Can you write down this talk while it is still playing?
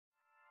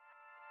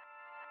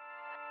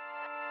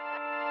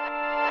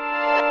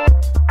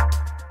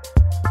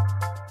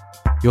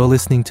You're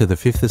listening to the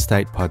Fifth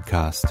Estate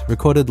podcast,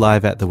 recorded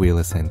live at the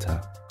Wheeler Centre.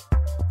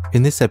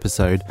 In this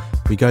episode,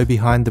 we go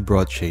behind the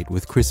Broadsheet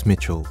with Chris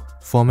Mitchell,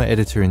 former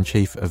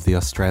editor-in-chief of the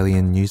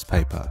Australian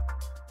newspaper.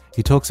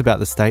 He talks about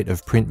the state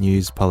of print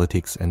news,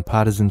 politics and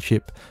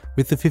partisanship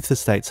with the Fifth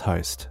Estate's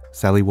host,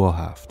 Sally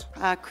Warhaft.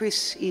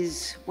 Chris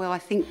is, I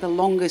think the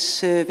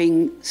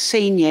longest-serving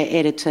senior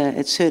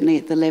editor, certainly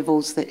at the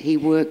levels that he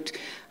worked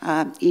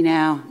in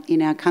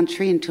our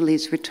country until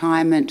his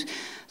retirement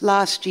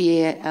last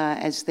year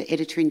as the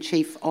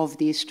editor-in-chief of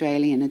The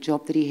Australian, a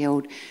job that he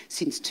held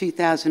since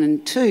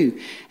 2002.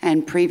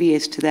 And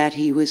previous to that,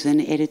 he was an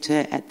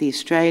editor at The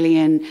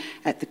Australian,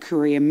 at the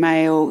Courier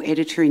Mail,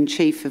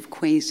 editor-in-chief of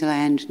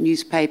Queensland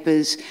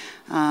newspapers,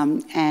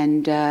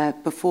 and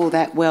before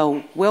that,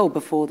 well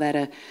before that,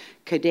 a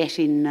cadet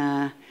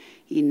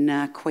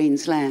in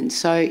Queensland.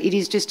 So it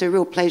is just a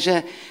real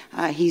pleasure.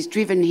 He's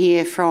driven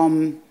here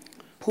from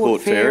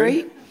Port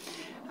Fairy.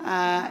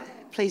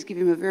 Please give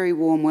him a very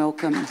warm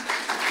welcome.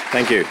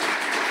 Thank you.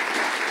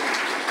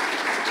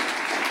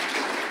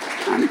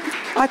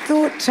 I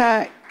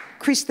thought,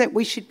 Chris, that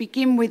we should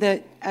begin with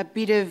a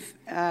bit of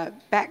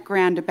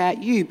background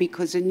about you,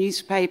 because a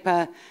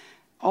newspaper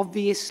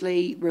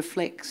obviously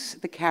reflects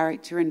the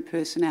character and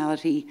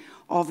personality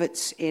of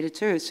its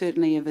editor,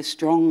 certainly of a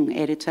strong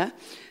editor.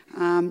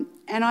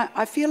 And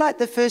I feel like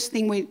the first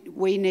thing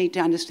we need to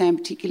understand,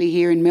 particularly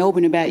here in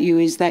Melbourne, about you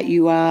is that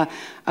you are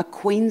a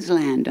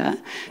Queenslander.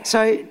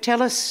 So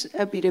tell us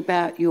a bit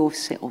about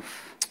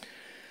yourself.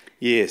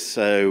 Yes,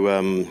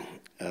 so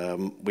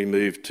we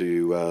moved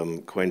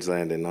to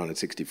Queensland in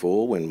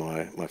 1964 when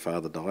my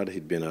father died.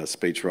 He'd been a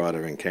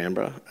speechwriter in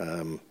Canberra,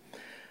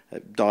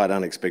 died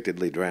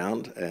unexpectedly,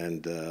 drowned,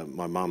 and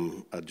my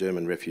mum, a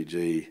German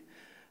refugee,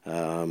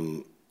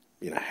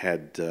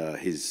 had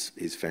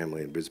his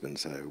family in Brisbane,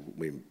 so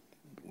we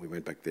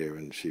went back there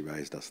and she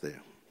raised us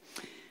there.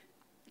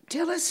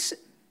 Tell us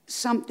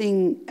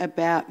something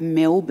about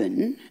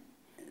Melbourne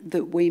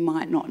that we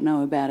might not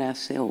know about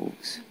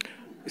ourselves.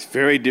 It's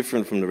very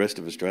different from the rest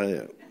of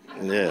Australia,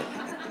 yeah.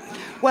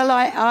 Well,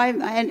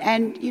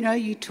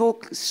 you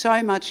talk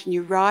so much and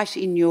you write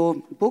in your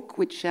book,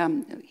 which,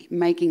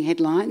 Making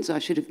Headlines, I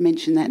should have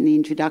mentioned that in the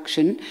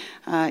introduction,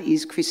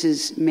 is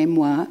Chris's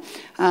memoir.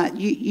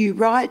 You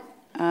write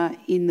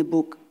in the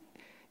book,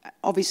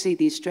 obviously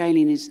The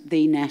Australian is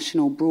the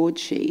national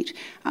broadsheet,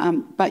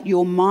 but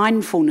your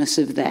mindfulness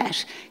of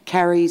that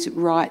carries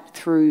right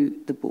through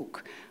the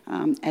book.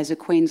 As a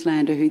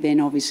Queenslander who then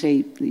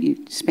obviously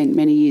you spent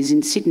many years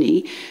in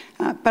Sydney,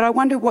 but I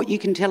wonder what you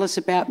can tell us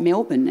about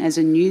Melbourne as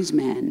a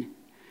newsman.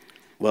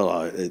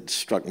 Well, it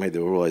struck me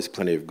there were always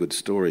plenty of good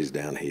stories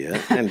down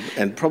here,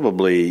 and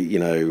probably,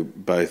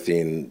 both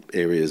in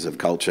areas of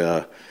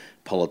culture,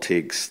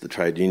 politics, the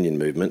trade union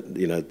movement.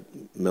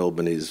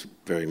 Melbourne is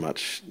very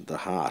much the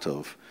heart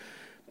of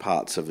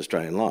parts of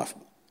Australian life.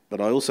 But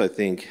I also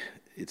think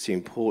it's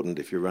important,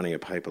 if you're running a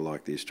paper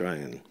like The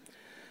Australian,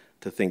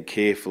 to think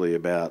carefully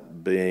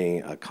about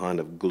being a kind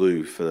of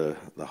glue for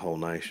the whole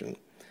nation.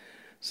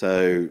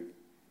 So,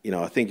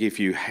 I think if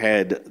you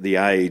had The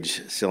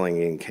Age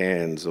selling in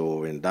Cairns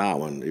or in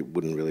Darwin, it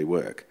wouldn't really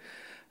work.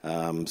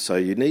 So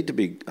you need to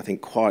be, I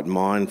think, quite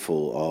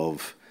mindful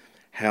of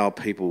how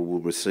people will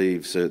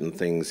receive certain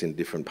things in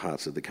different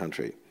parts of the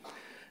country.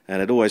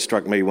 And it always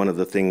struck me one of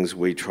the things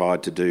we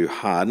tried to do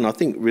hard, and I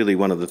think really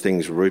one of the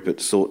things Rupert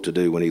sought to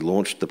do when he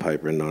launched the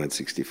paper in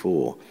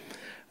 1964,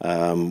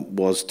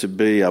 was to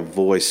be a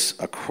voice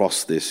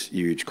across this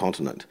huge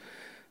continent.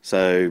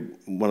 So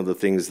one of the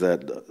things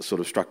that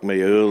sort of struck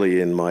me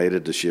early in my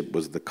editorship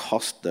was the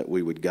cost that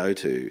we would go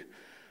to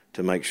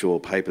make sure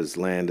papers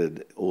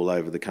landed all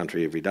over the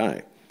country every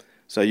day.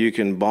 So you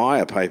can buy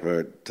a paper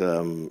at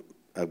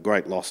a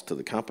great loss to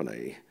the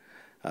company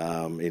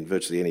in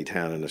virtually any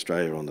town in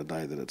Australia on the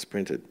day that it's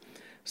printed.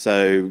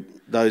 So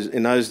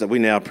those that we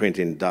now print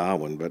in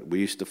Darwin, but we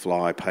used to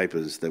fly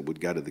papers that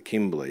would go to the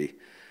Kimberley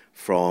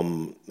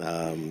from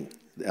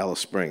Alice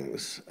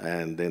Springs,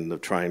 and then the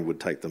train would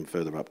take them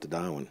further up to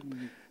Darwin.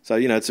 Mm-hmm. So,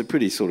 it's a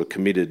pretty sort of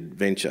committed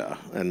venture,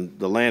 and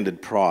the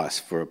landed price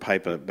for a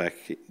paper back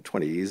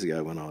 20 years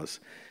ago when I was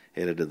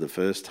editor the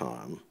first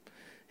time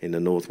in the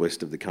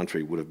northwest of the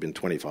country would have been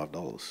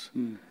 $25.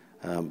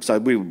 Mm. So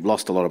we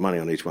lost a lot of money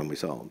on each one we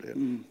sold. Yeah.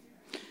 Mm.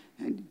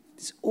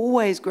 There's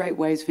always great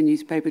ways for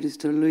newspapers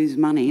to lose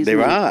money, isn't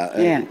there? There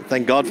are. Yeah.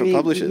 Thank God for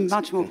publishers.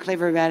 Much more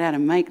clever about how to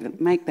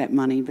make that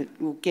money, but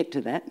we'll get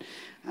to that.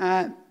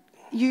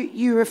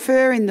 You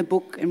refer in the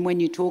book and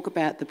when you talk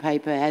about the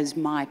paper as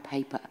my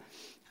paper,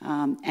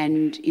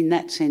 and in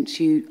that sense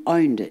you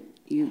owned it.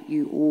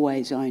 You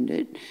always owned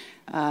it.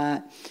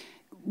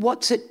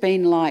 What's it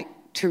been like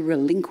to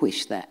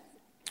relinquish that?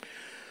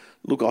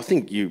 Look, I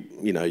think you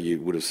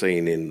would have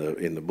seen in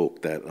the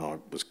book that I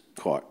was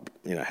quite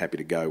happy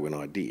to go when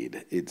I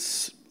did.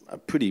 It's a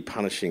pretty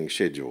punishing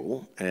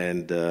schedule,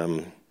 and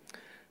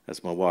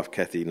as my wife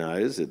Kathy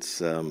knows, it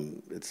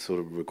sort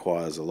of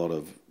requires a lot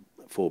of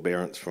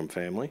forbearance from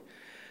family.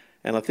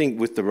 And I think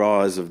with the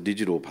rise of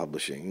digital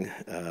publishing,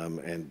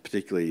 and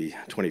particularly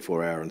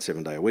 24-hour and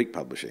 7-day-a-week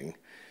publishing,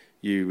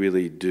 you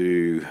really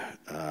do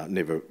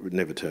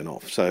never turn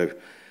off. So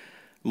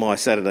my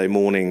Saturday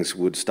mornings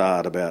would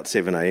start about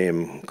 7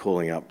 a.m.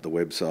 calling up the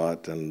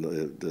website and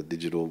the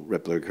digital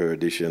replica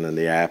edition and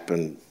the app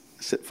and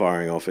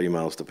firing off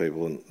emails to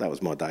people, and that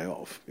was my day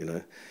off,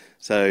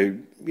 So,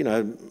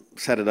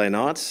 Saturday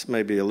nights,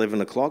 maybe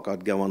 11 o'clock,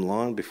 I'd go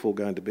online before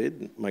going to bed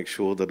and make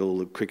sure that all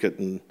the cricket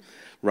and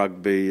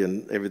rugby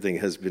and everything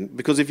has been...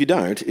 Because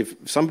if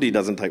somebody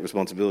doesn't take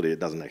responsibility, it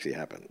doesn't actually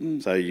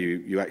happen. So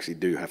you actually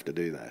do have to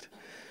do that.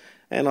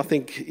 And I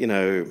think,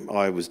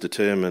 I was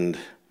determined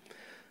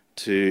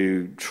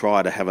to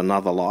try to have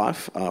another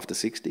life after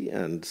 60.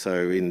 And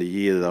so in the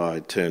year that I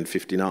turned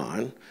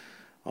 59,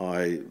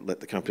 I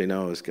let the company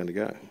know I was going to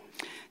go.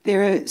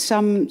 There are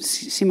some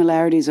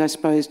similarities, I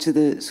suppose, to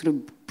the sort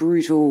of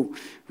brutal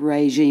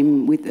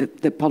regime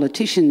with the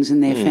politicians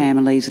and their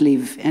families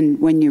live. And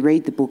when you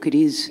read the book, it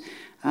is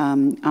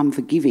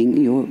unforgiving,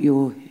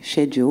 your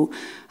schedule.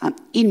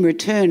 In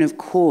return, of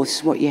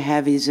course, what you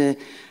have is a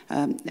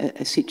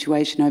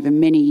situation over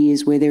many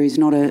years where there is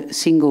not a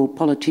single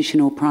politician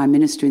or Prime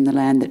Minister in the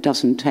land that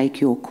doesn't take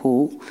your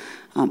call.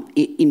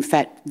 In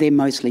fact, they're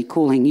mostly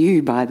calling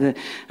you by the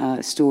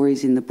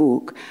stories in the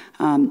book.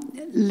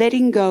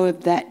 Letting go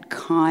of that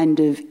kind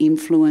of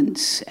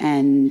influence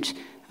and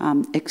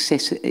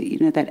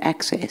that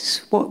access,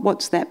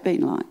 what's that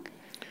been like?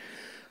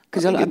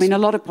 Because a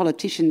lot of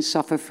politicians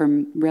suffer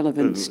from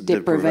relevance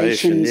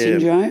deprivation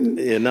syndrome.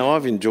 Yeah, no,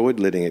 I've enjoyed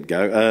letting it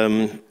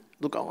go.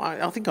 Look,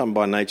 I think I'm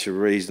by nature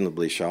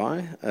reasonably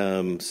shy,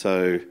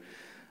 so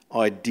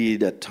I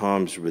did at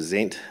times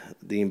resent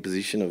the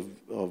imposition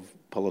of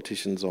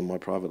politicians on my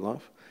private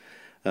life.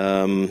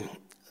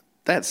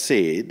 That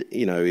said,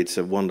 it's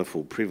a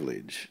wonderful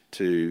privilege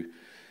to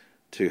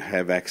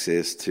have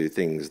access to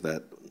things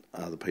that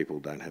other people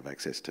don't have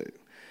access to.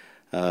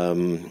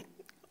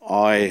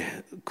 I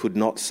could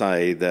not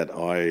say that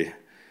I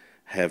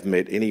have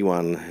met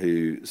anyone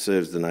who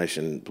serves the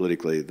nation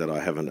politically that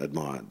I haven't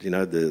admired.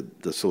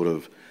 The sort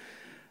of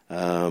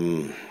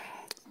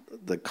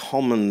the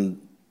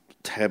common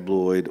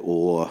tabloid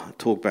or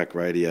talkback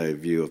radio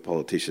view of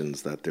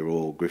politicians that they're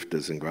all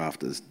grifters and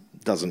grafters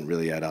doesn't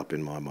really add up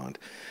in my mind.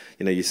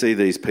 You see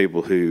these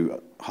people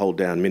who hold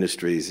down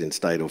ministries in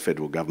state or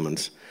federal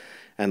governments,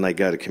 and they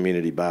go to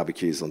community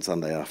barbecues on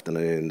Sunday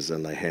afternoons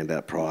and they hand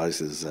out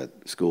prizes at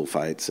school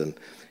fetes, and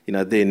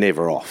they're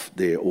never off,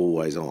 they're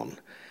always on.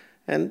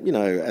 And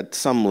at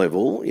some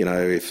level,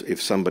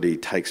 if somebody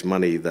takes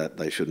money that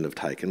they shouldn't have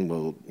taken,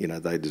 well,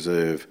 they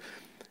deserve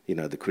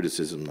the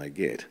criticism they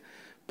get.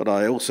 But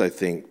I also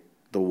think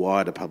the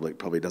wider public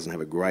probably doesn't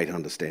have a great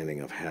understanding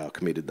of how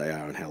committed they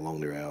are and how long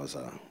their hours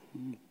are.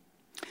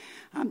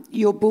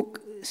 Your book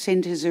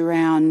centres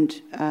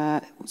around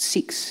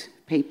 6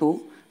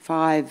 people,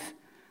 5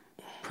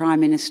 Prime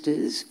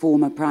Ministers,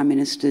 former Prime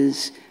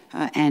Ministers,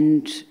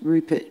 and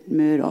Rupert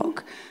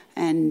Murdoch.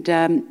 And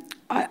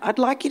I'd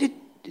like you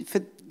to, for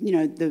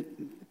the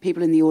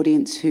people in the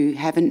audience who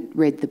haven't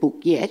read the book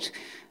yet,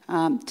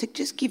 to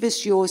just give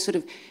us your sort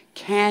of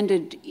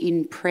candid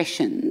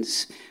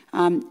impressions,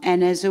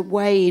 and as a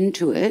way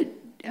into it,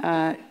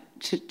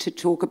 to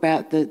talk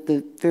about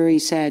the very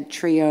sad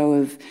trio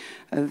of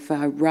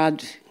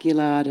Rudd,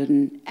 Gillard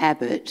and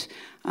Abbott.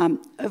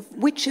 Of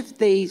which of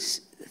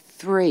these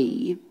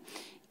 3,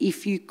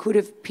 if you could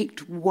have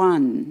picked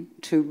one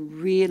to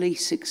really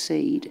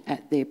succeed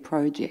at their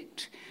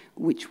project,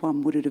 which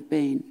one would it have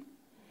been?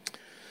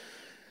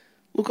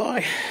 Look,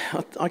 I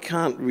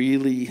can't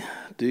really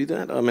do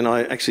that.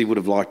 I actually would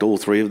have liked all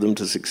 3 of them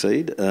to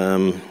succeed.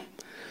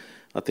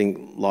 I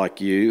think, like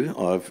you,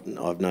 I've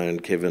known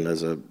Kevin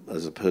as a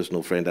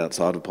personal friend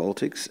outside of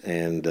politics,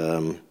 and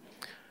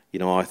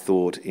I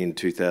thought in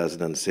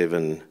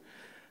 2007,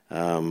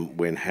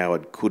 when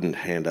Howard couldn't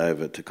hand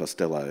over to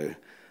Costello,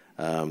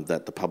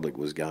 that the public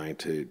was going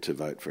to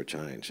vote for a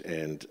change,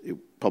 and it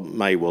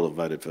may well have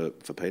voted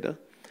for Peter.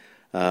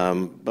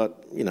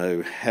 But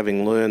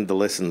having learned the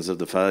lessons of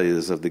the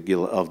failures of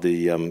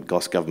the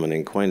Goss government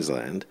in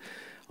Queensland,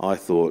 I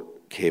thought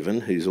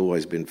Kevin, who's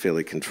always been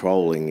fairly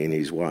controlling in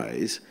his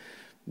ways,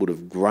 would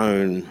have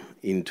grown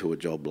into a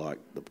job like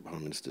the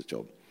Prime Minister's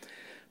job.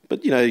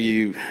 But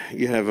you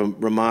have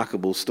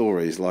remarkable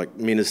stories like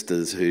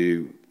ministers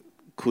who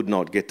could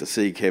not get to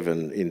see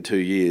Kevin in 2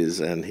 years,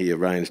 and he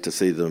arranged to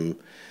see them,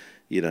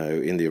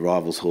 in the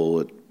arrivals hall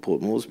at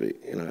Port Moresby,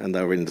 and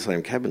they were in the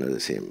same cabinet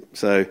as him.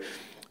 So,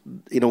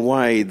 in a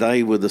way,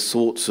 they were the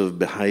sorts of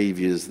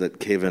behaviours that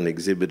Kevin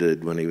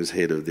exhibited when he was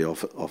head of the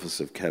Office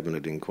of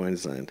Cabinet in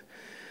Queensland.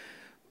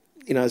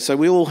 So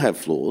we all have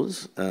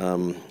flaws,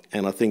 and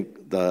I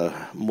think the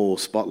more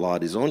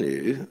spotlight is on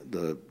you,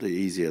 the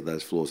easier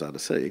those flaws are to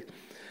see.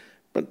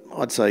 But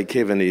I'd say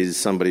Kevin is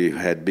somebody who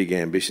had big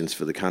ambitions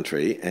for the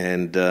country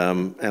and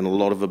a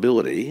lot of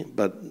ability,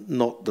 but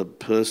not the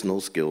personal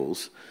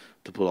skills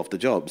to pull off the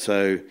job.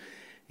 So,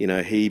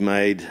 he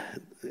made,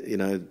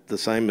 the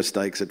same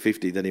mistakes at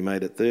 50 that he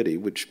made at 30,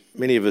 which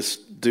many of us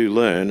do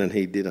learn, and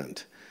he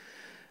didn't.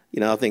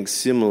 I think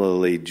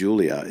similarly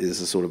Julia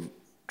is a sort of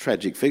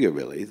tragic figure,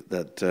 really,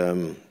 that,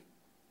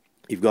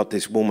 you've got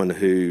this woman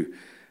who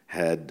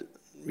had,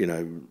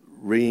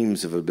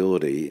 reams of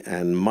ability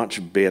and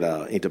much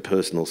better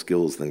interpersonal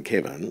skills than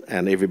Kevin,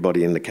 and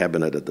everybody in the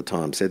cabinet at the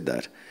time said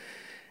that,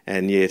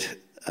 and yet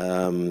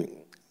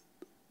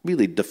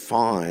really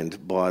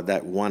defined by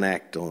that one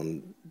act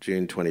on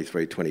June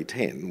 23,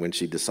 2010, when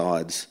she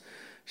decides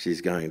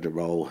she's going to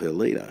roll her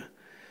leader.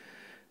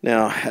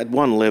 Now, at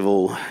one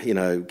level,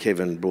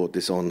 Kevin brought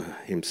this on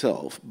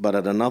himself, but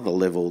at another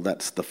level,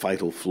 that's the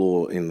fatal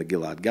flaw in the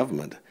Gillard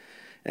government.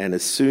 And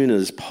as soon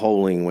as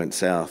polling went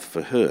south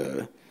for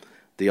her,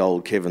 the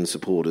old Kevin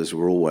supporters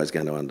were always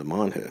going to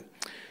undermine her.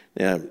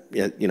 Now,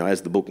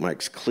 as the book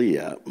makes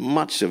clear,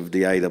 much of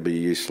the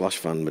AWU slush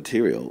fund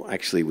material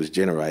actually was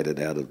generated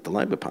out of the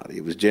Labor Party.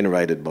 It was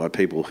generated by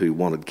people who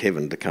wanted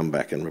Kevin to come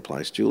back and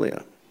replace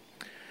Julia.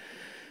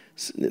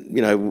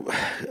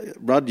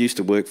 Rudd used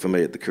to work for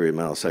me at the Courier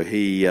Mail, so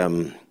he,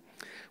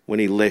 when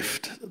he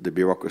left the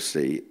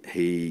bureaucracy,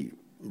 he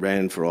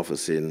ran for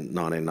office in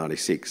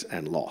 1996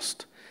 and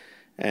lost.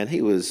 And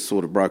he was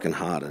sort of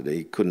broken-hearted.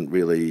 He couldn't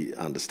really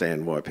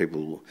understand why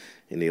people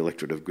in the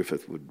electorate of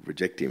Griffith would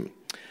reject him.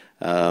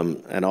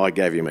 And I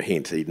gave him a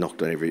hint. He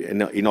knocked on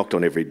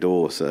every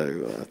door,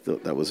 so I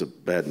thought that was a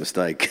bad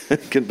mistake,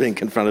 being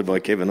confronted by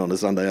Kevin on a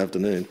Sunday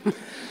afternoon.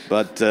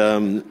 But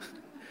during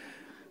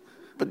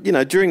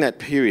that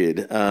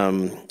period,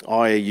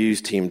 I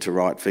used him to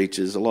write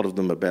features, a lot of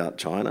them about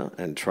China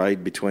and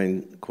trade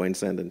between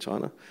Queensland and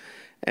China.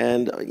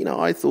 And,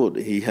 I thought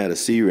he had a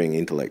searing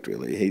intellect,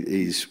 really.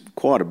 He's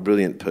quite a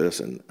brilliant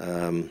person.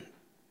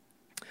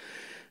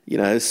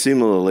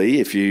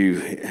 Similarly, if you,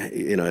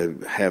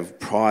 have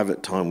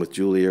private time with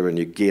Julia and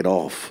you get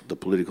off the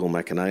political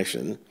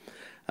machination,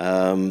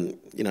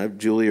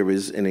 Julia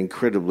is an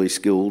incredibly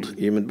skilled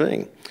human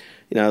being.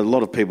 A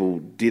lot of people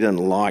didn't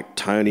like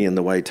Tony and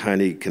the way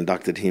Tony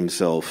conducted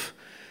himself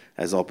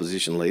as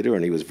opposition leader,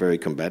 and he was very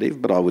combative,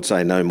 but I would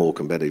say no more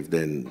combative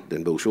than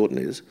Bill Shorten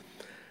is.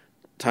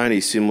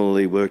 Tony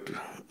similarly worked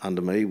under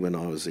me when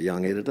I was a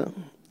young editor.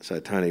 So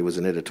Tony was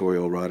an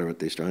editorial writer at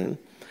The Australian.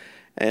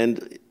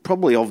 And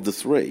probably of the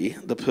three,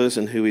 the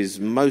person who is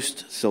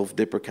most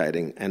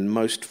self-deprecating and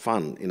most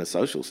fun in a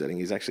social setting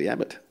is actually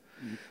Abbott.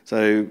 Mm.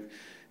 So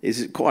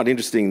it's quite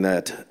interesting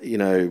that,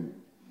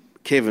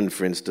 Kevin,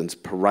 for instance,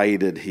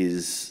 paraded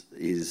his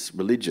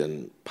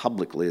religion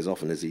publicly as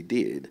often as he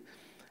did,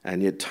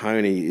 and yet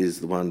Tony is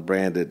the one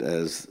branded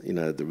as,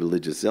 the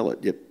religious zealot.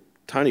 Yet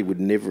Tony would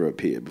never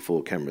appear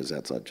before cameras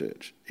outside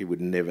church. He would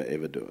never,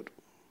 ever do it.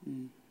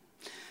 Mm.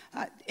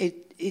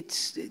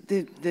 It's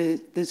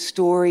the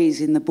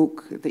stories in the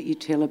book that you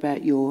tell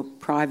about your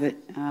private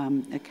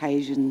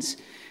occasions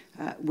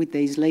with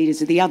these leaders.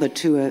 The other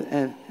two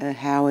are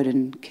Howard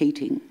and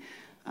Keating,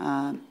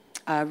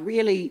 are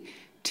really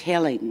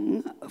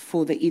telling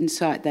for the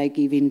insight they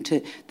give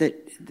into that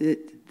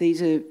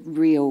these are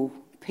real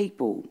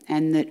people,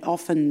 and that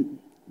often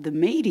the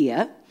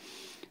media,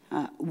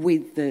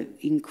 with the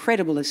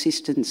incredible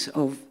assistance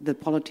of the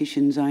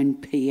politicians' own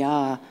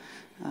PR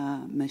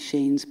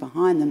machines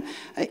behind them,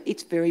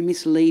 it's very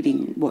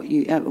misleading.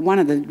 One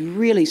of the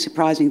really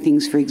surprising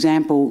things, for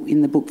example,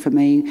 in the book for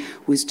me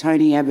was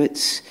Tony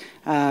Abbott's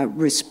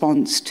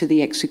response to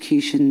the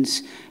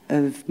executions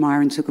of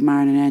Myron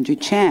Sukumaran and Andrew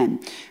Chan,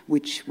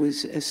 which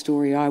was a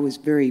story I was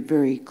very,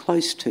 very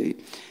close to.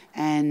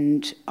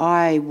 And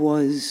I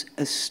was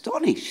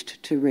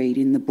astonished to read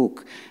in the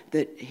book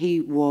that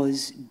he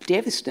was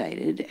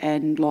devastated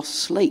and lost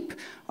sleep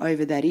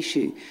over that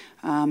issue.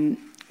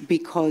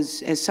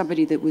 Because as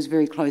somebody that was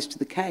very close to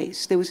the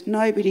case, there was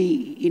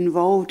nobody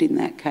involved in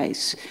that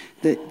case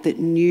that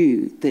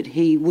knew that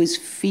he was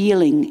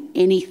feeling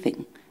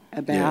anything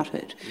about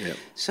it. Yeah.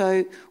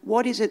 So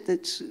what is it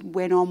that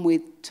went on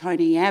with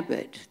Tony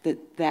Abbott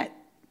that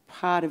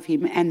part of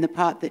him, and the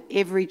part that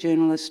every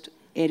journalist,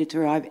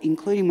 editor,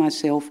 including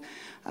myself,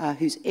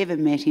 who's ever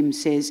met him,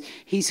 says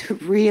he's a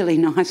really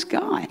nice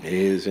guy?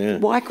 He is, yeah.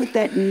 Why could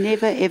that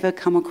never, ever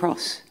come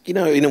across?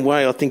 In a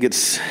way, I think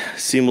it's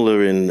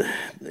similar in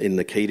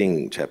the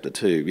Keating chapter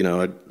too.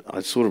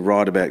 I sort of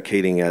write about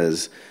Keating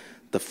as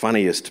the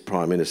funniest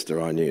Prime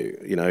Minister I knew.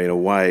 In a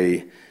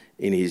way,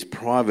 in his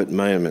private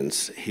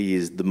moments, he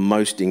is the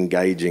most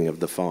engaging of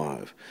the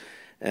five.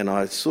 And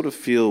I sort of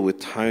feel with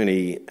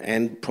Tony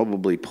and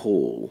probably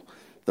Paul,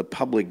 the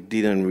public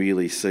didn't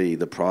really see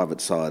the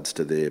private sides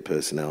to their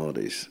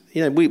personalities.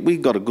 We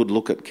got a good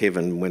look at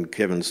Kevin when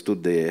Kevin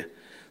stood there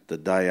the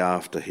day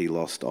after he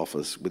lost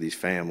office with his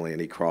family,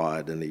 and he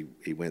cried and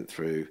he went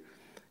through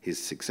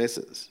his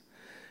successes.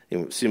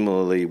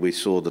 Similarly, we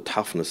saw the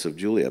toughness of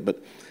Julia.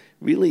 But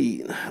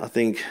really, I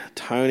think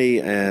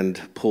Tony and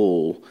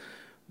Paul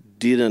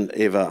didn't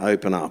ever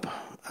open up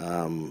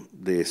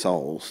their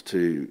souls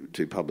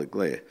to public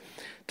glare.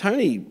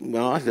 Tony,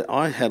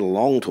 I had a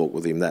long talk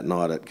with him that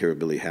night at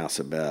Kirribilli House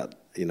about,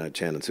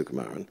 Chan and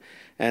Sukumaran,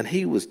 and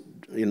he was,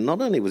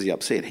 not only was he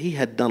upset, he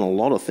had done a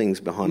lot of things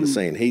behind the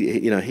scene.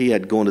 He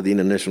had gone to the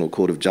International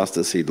Court of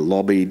Justice, he'd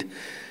lobbied,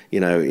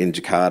 in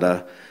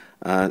Jakarta.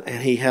 And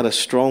he had a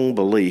strong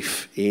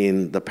belief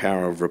in the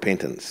power of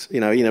repentance.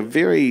 In a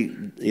very,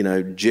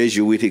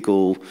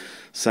 Jesuitical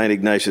St.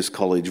 Ignatius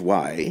College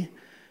way,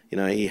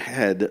 he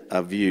had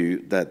a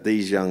view that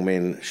these young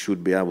men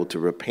should be able to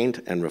repent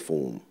and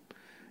reform.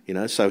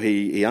 So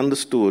he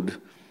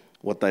understood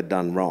what they'd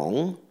done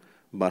wrong,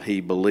 but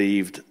he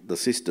believed the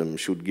system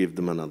should give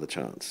them another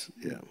chance.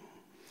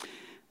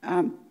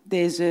 Yeah.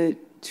 There's a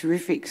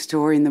terrific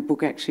story in the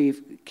book, actually, of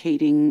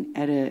Keating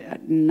at a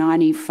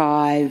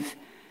 95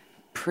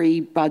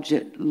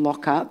 pre-budget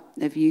lockup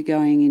of you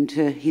going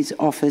into his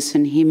office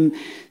and him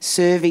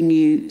serving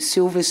you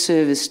silver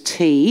service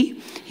tea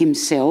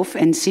himself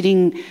and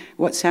sitting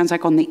what sounds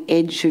like on the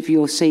edge of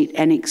your seat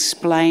and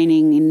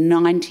explaining in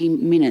 90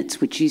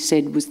 minutes, which you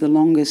said was the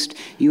longest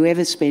you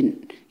ever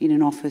spent in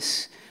an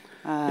office,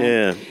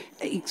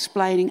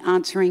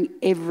 answering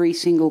every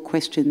single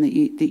question that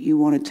you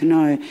wanted to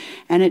know.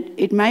 And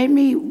it made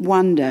me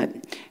wonder,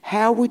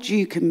 how would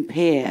you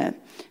compare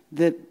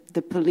the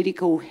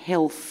political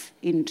health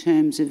in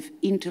terms of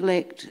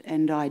intellect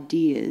and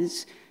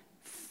ideas,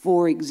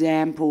 for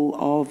example,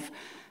 of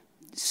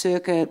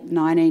circa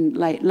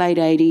late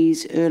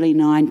 80s, early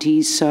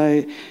 90s,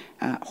 so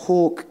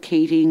Hawke,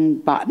 Keating,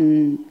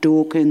 Button,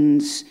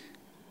 Dawkins,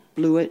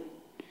 Blewett,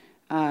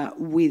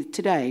 with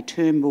today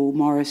Turnbull,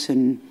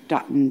 Morrison,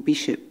 Dutton,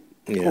 Bishop,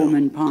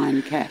 Cormann,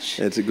 Pyne, Cash?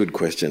 That's a good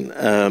question.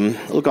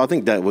 Look, I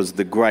think that was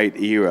the great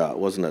era,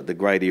 wasn't it? The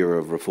great era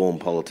of reform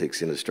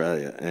politics in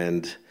Australia.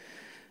 And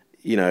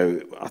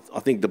I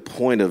think the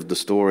point of the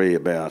story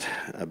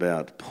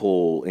about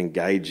Paul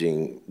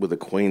engaging with a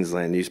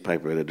Queensland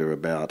newspaper editor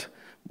about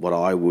what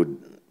I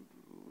would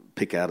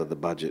pick out of the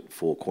budget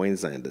for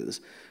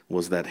Queenslanders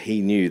was that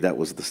he knew that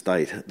was the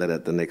state that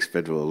at the next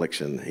federal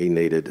election he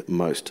needed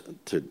most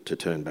to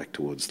turn back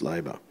towards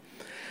Labor.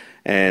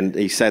 And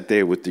he sat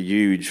there with the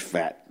huge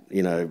fat,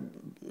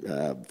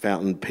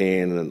 fountain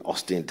pen and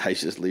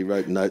ostentatiously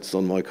wrote notes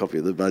on my copy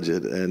of the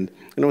budget, and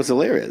it was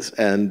hilarious.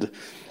 And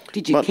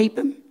did you keep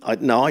them?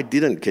 No, I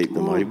didn't keep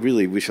them. I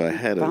really wish I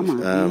had.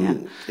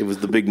 It was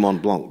the big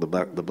Mont Blanc, the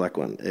black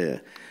one, yeah.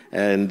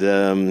 And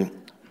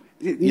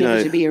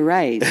never to be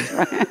erased.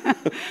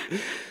 Right?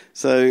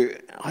 So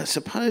I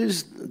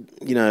suppose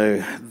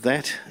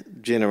that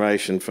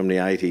generation from the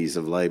 80s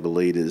of Labor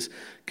leaders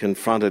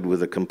confronted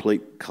with a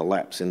complete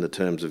collapse in the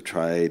terms of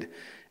trade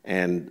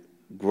and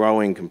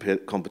growing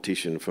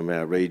competition from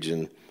our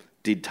region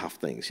did tough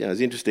things. It's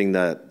interesting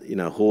that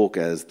Hawke,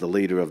 as the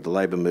leader of the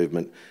Labor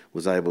movement,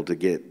 was able to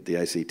get the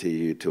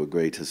ACTU to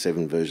agree to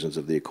 7 versions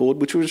of the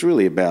Accord, which was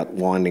really about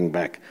winding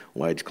back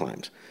wage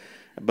claims.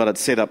 But it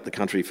set up the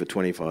country for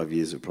 25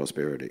 years of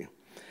prosperity.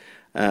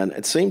 And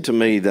it seemed to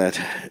me that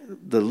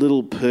the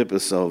little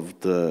purpose of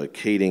the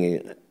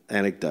Keating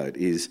anecdote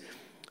is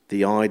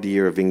the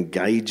idea of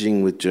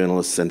engaging with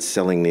journalists and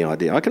selling the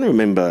idea. I can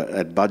remember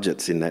at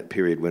budgets in that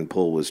period when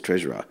Paul was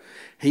Treasurer,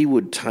 he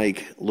would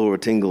take Laura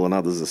Tingle and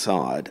others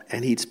aside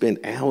and he'd spend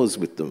hours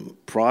with them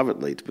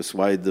privately to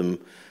persuade them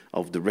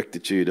of the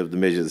rectitude of the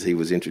measures he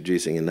was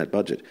introducing in that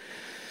budget.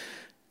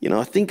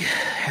 I think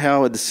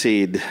Howard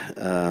said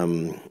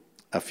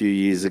a few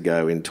years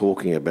ago in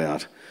talking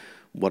about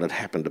what had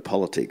happened to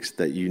politics,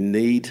 that you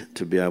need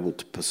to be able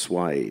to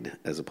persuade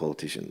as a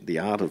politician. The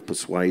art of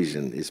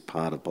persuasion is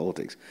part of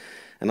politics.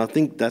 And I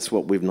think that's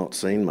what we've not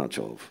seen much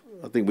of.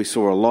 I think we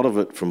saw a lot of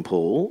it from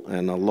Paul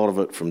and a lot of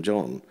it from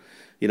John.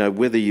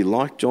 Whether you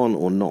like John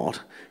or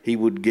not, he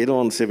would get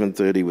on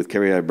 7:30 with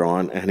Kerry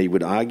O'Brien and he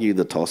would argue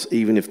the toss,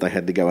 even if they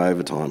had to go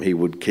overtime. He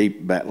would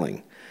keep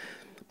battling.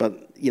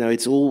 But,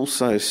 it's all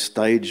so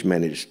stage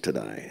managed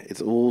today.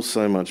 It's all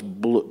so much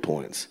bullet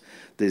points.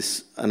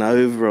 There's an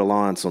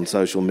over-reliance on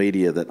social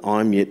media that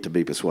I'm yet to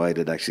be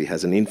persuaded actually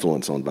has an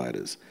influence on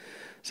voters.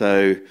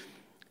 So,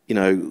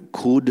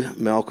 could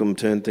Malcolm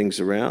turn things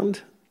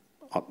around?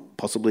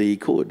 Possibly he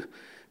could.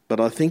 But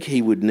I think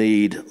he would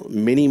need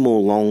many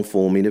more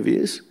long-form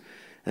interviews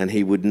and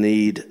he would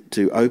need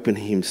to open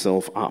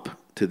himself up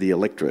to the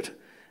electorate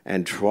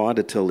and try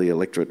to tell the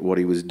electorate what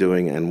he was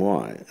doing and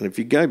why. And if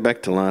you go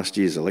back to last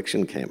year's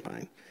election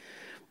campaign,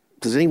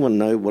 does anyone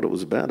know what it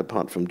was about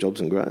apart from jobs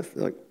and growth?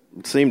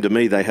 It seemed to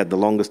me they had the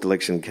longest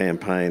election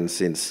campaign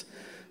since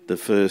the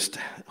first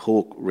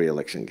Hawke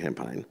re-election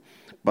campaign,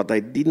 but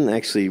they didn't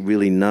actually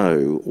really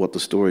know what the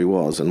story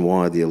was and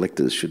why the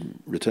electors should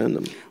return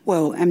them.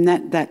 Well, and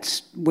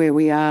that's where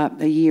we are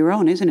a year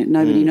on, isn't it?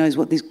 Nobody knows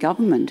what this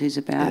government is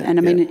about. And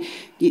I mean,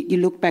 you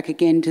look back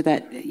again to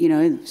that,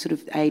 sort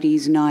of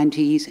 80s,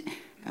 90s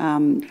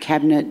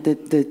cabinet,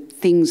 the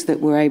things that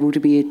were able to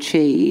be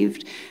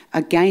achieved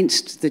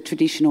against the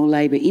traditional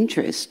Labor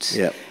interests.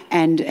 Yep.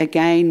 And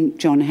again,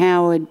 John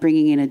Howard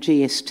bringing in a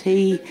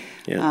GST,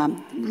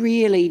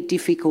 really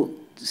difficult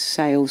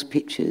sales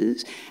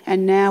pitches.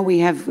 And now we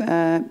have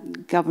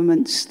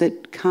governments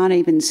that can't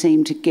even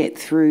seem to get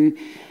through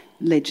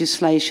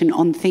legislation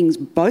on things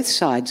both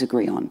sides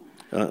agree on.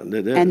 And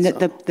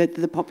that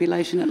the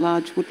population at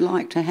large would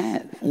like to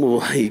have.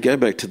 Well, you go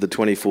back to the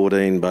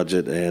 2014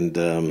 budget and,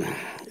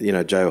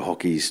 Joe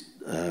Hockey's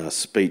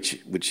speech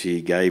which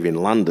he gave in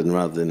London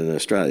rather than in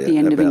Australia. The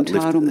end about of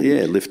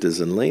entitlement. Lifters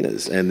and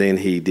leaners. And then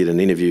he did an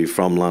interview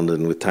from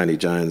London with Tony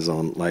Jones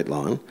on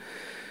Lateline.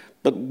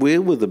 But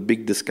where were the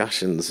big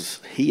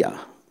discussions here,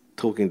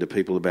 talking to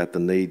people about the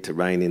need to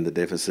rein in the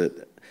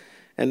deficit?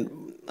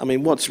 And, I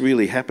mean, what's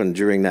really happened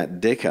during that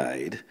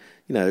decade,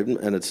 you know,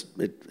 and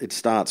it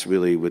starts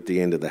really with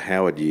the end of the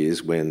Howard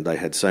years when they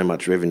had so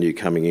much revenue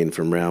coming in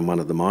from round one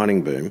of the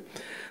mining boom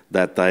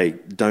that they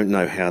don't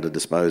know how to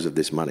dispose of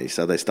this money.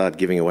 So they start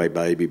giving away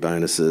baby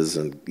bonuses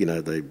and, you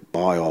know, they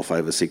buy off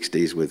over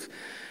 60s with,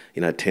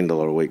 you know,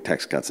 $10 a week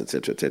tax cuts, et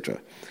cetera, et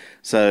cetera.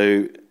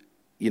 So,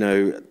 you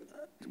know,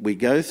 we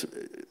go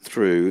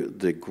through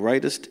the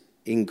greatest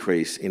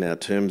increase in our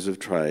terms of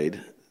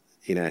trade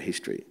in our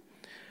history.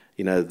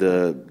 You know,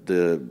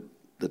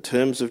 the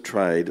terms of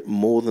trade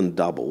more than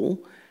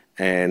double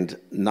and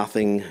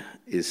nothing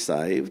is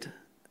saved.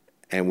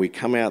 And we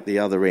come out the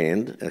other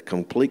end, a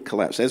complete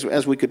collapse.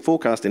 As we could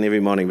forecast in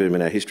every mining boom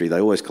in our history, they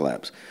always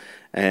collapse.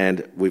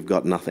 And we've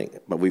got nothing.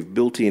 But we've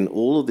built in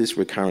all of this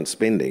recurrent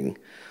spending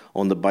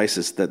on the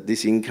basis that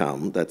this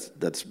income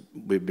that's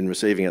we've been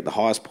receiving at the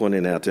highest point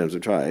in our terms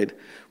of trade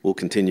will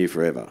continue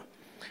forever.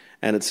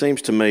 And it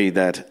seems to me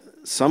that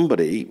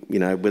somebody, you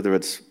know, whether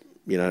it's,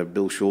 you know,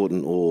 Bill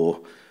Shorten or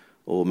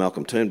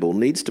Malcolm Turnbull,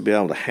 needs to be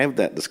able to have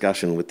that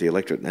discussion with the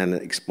electorate and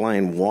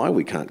explain why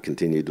we can't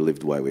continue to live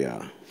the way we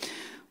are.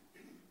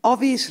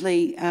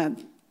 Obviously,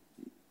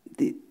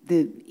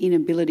 the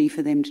inability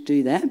for them to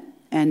do that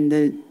and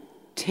the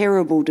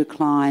terrible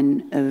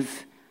decline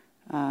of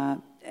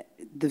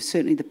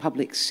certainly the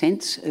public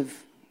sense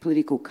of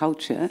political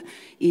culture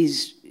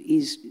is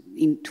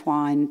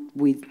entwined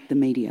with the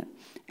media,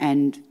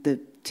 and the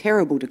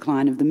terrible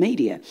decline of the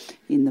media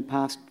in the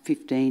past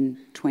 15,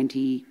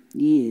 20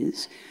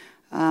 years.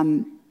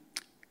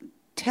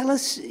 Tell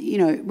us, you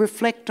know,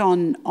 reflect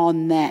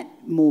on that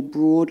more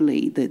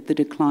broadly, the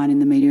decline in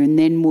the media, and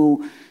then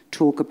we'll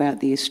talk about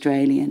the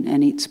Australian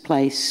and its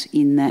place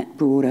in that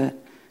broader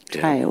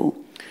tale.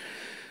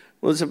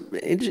 Well, it's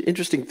an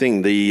interesting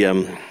thing.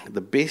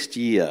 The best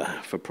year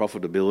for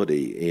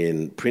profitability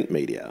in print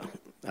media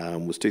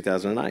was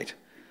 2008.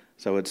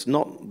 So it's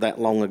not that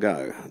long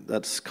ago.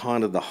 That's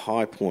kind of the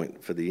high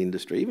point for the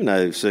industry. Even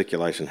though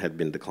circulation had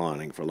been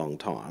declining for a long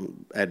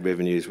time, ad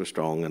revenues were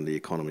strong and the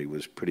economy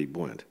was pretty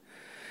buoyant.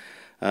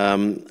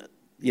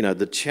 You know,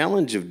 the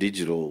challenge of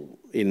digital,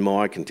 in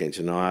my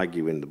contention, I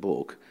argue in the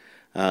book,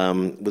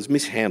 was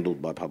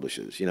mishandled by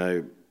publishers. You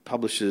know,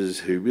 publishers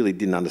who really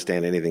didn't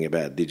understand anything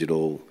about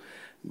digital,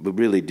 were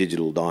really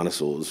digital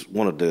dinosaurs,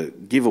 wanted to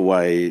give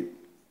away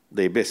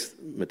their best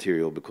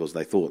material because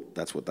they thought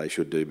that's what they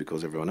should do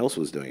because everyone else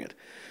was doing it.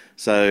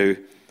 So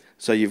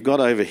you've got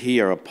over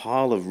here a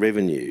pile of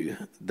revenue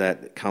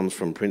that comes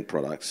from print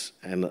products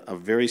and a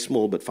very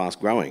small but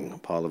fast-growing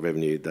pile of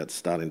revenue that's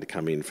starting to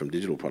come in from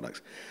digital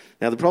products.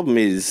 Now, the problem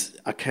is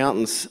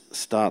accountants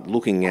start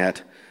looking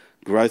at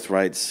growth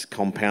rates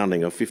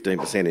compounding of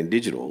 15% in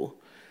digital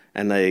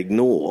and they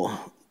ignore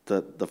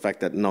the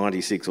fact that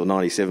 96 or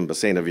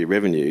 97% of your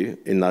revenue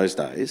in those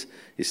days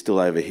is still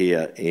over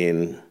here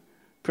in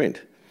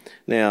print.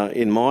 Now,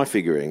 in my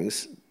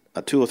figurings,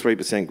 a 2 or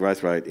 3%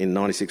 growth rate in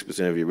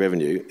 96% of your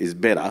revenue is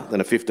better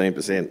than a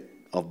 15%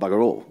 of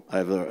bugger all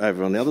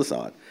over on the other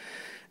side.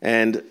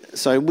 And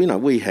so, you know,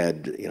 we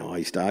had, you know, I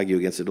used to argue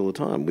against it all the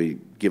time. We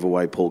give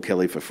away Paul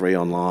Kelly for free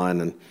online,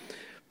 and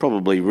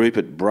probably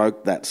Rupert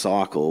broke that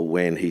cycle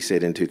when he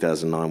said in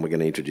 2009 we're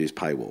going to introduce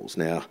paywalls.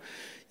 Now,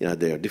 you know,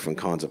 there are different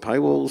kinds of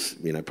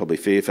paywalls. You know, probably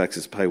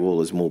Fairfax's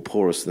paywall is more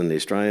porous than the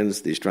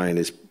Australian's. The Australian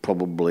is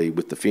probably,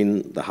 with the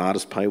Fin, the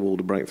hardest paywall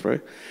to break through.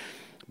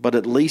 But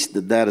at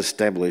least that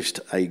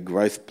established a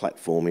growth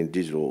platform in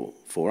digital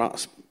for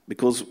us.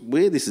 Because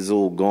where this is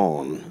all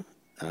gone,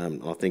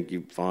 I think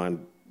you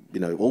find, you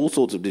know, all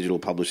sorts of digital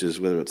publishers,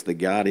 whether it's The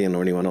Guardian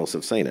or anyone else,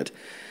 have seen it.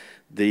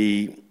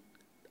 The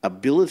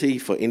ability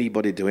for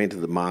anybody to enter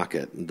the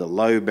market, the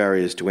low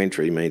barriers to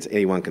entry, means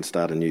anyone can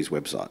start a news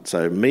website.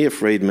 So Mia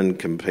Freedman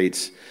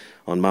competes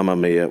on Mamma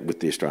Mia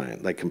with the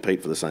Australian. They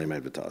compete for the same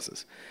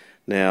advertisers.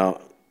 Now,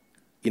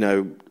 you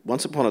know,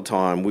 once upon a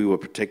time we were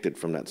protected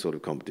from that sort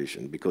of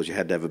competition because you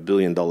had to have $1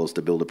 billion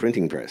to build a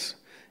printing press.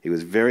 It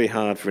was very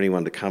hard for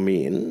anyone to come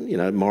in. You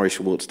know, Maury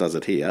Schwartz does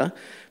it here,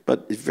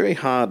 but it's very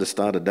hard to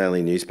start a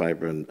daily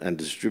newspaper and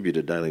distribute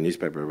a daily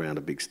newspaper around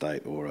a big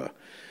state or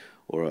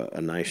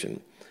a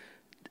nation.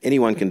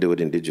 Anyone can do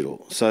it in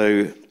digital.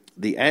 So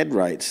the ad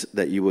rates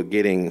that you were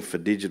getting for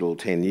digital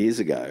 10 years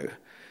ago,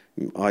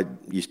 I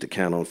used to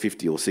count on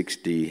 $50 or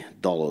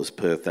 $60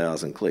 per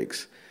 1,000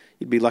 clicks.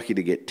 You'd be lucky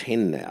to get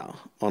 10 now.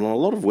 On a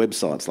lot of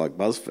websites like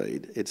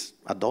BuzzFeed, it's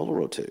 $1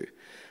 or $2.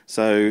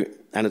 So,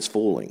 and it's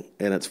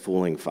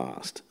falling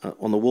fast.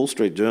 On the Wall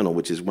Street Journal,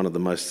 which is one of the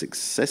most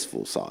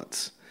successful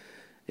sites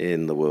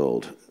in the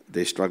world,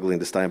 they're struggling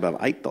to stay above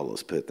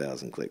 $8 per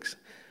 1,000 clicks.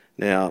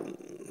 Now,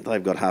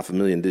 they've got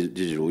 500,000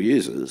 digital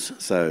users,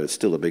 so it's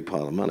still a big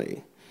pile of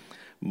money.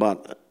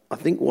 But I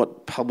think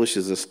what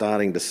publishers are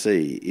starting to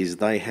see is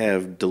they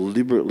have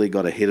deliberately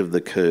got ahead of the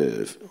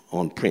curve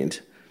on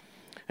print,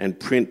 and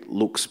print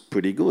looks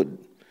pretty good.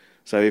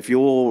 So if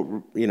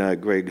you're,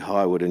 Greg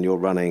Highwood and you're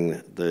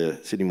running the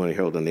Sydney Morning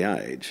Herald and the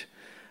Age,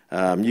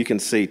 you can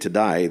see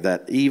today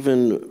that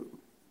even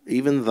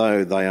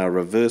though they are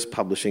reverse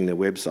publishing their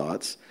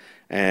websites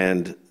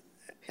and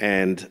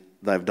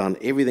they've done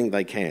everything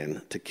they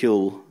can to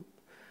kill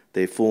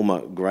their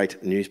former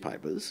great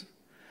newspapers,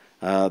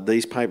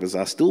 these papers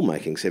are still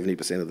making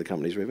 70% of the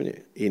company's revenue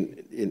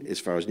in as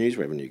far as news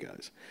revenue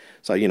goes.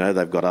 So,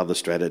 they've got other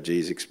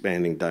strategies,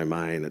 expanding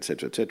domain,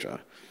 etc.,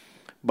 etc.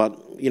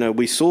 But,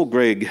 we saw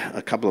Greg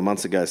a couple of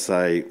months ago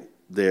say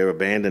they're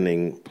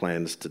abandoning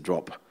plans to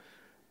drop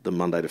the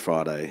Monday to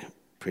Friday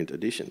print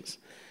editions.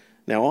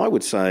 Now, I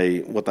would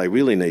say what they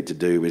really need to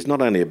do is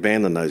not only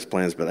abandon those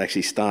plans, but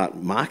actually start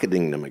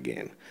marketing them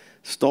again.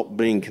 Stop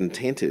being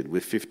contented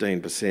with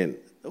 15%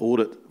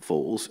 audit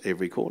falls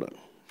every quarter.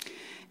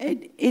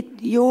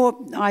 Your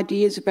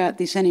ideas about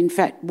this, and in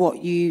fact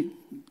what you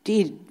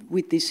did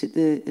with this at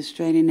the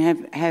Australian,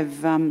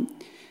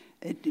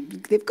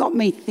 they've got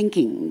me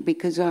thinking,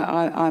 because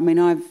I mean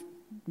I've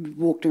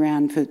walked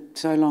around for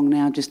so long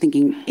now just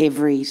thinking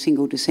every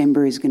single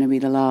December is going to be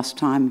the last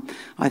time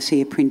I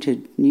see a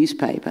printed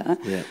newspaper.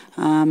 Yeah.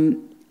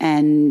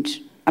 And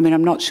I mean,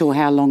 I'm not sure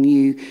how long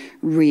you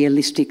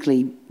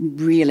realistically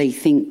really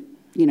think,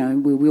 we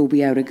will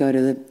be able to go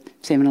to the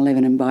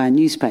 7-Eleven and buy a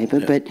newspaper,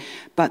 yeah.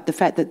 but the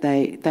fact that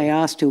they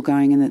are still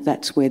going and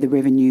that's where the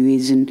revenue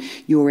is, and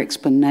your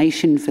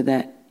explanation for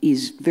that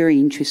is very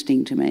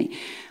interesting to me.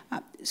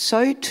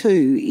 So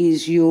too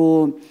is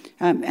your,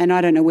 and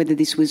I don't know whether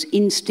this was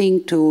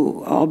instinct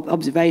or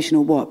observation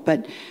or what,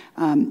 but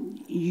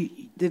the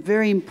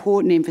very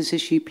important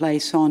emphasis you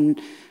place on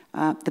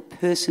the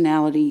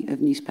personality of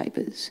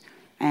newspapers,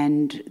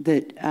 and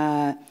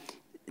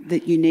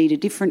that you need a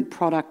different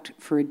product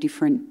for a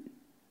different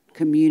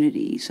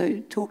community.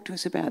 So talk to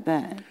us about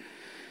that.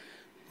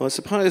 Well, I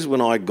suppose when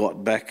I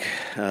got back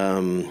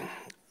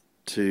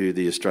to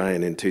the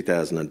Australian in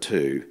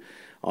 2002,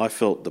 I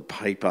felt the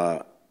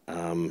paper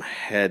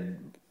had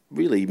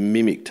really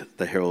mimicked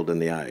the Herald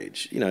and the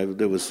Age.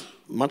 There was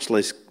much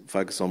less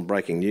focus on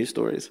breaking news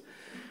stories,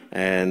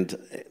 and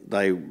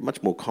they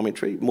much more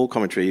commentary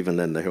even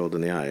than the Herald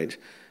and the Age,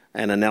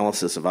 and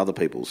analysis of other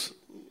people's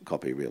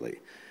copy, really.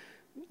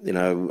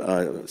 I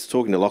was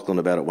talking to Lachlan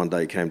about it one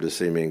day. He came to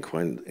see me in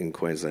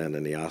Queensland,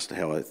 and he asked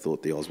how I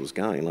thought the Oz was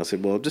going. And I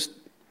said, well, I'll just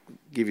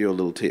give you a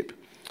little tip.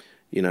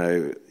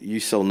 You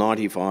sell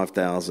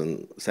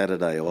 95,000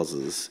 Saturday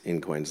Auses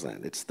in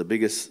Queensland.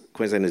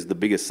 Queensland is the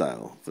biggest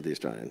sale for the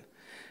Australian.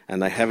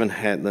 And they haven't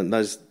had, in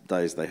those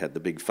days they had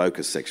the big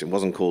Focus section. It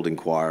wasn't called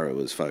Inquirer, it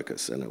was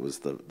Focus, and it was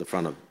the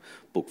front of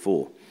Book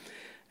 4.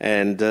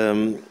 And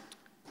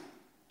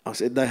I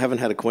said, they haven't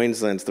had a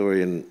Queensland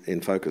story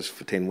in Focus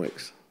for 10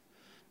 weeks.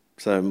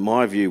 So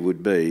my view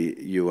would be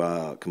you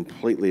are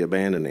completely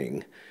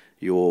abandoning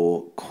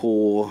your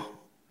core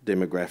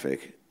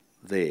demographic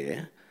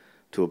there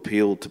to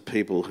appeal to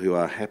people who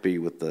are happy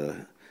with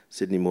the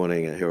Sydney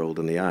Morning Herald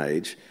and the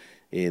Age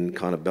in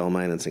kind of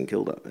Balmain and St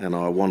Kilda. And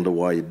I wonder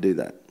why you'd do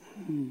that.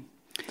 Mm.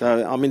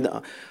 So, I mean,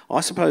 I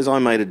suppose I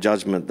made a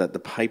judgment that the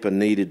paper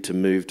needed to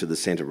move to the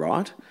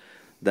centre-right,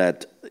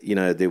 that,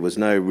 there was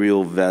no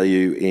real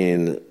value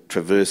in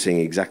traversing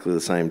exactly the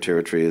same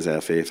territory as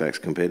our Fairfax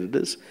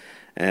competitors,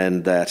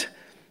 and that,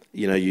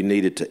 you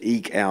needed to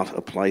eke out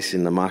a place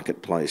in the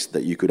marketplace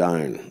that you could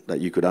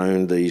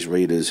own these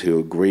readers who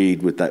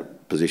agreed with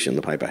that position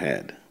the paper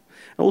had.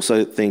 I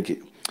also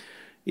think,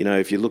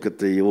 if you look at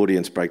the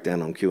audience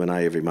breakdown on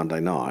Q&A every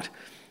Monday night,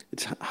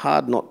 it's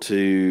hard not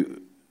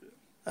to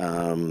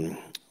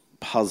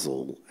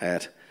puzzle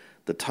at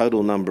the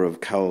total number of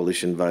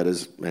coalition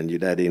voters, and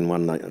you'd add in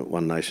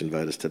One Nation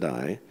voters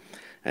today,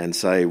 and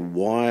say,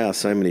 why are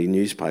so many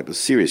newspapers,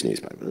 serious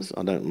newspapers,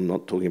 I'm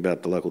not talking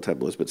about the local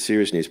tabloids, but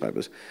serious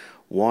newspapers,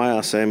 why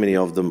are so many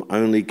of them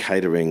only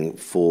catering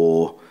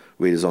for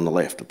readers on the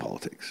left of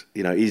politics?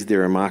 Is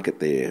there a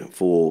market there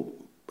for,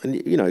 and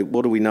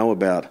what do we know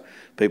about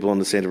people on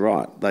the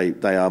centre-right?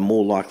 They are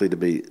more likely to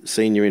be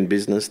senior in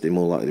business, they're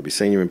more likely to be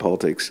senior in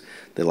politics,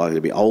 they're likely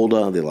to be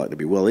older, they're likely to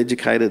be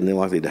well-educated, and they're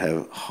likely to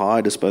have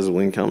high disposable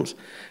incomes,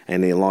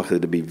 and they're likely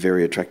to be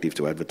very attractive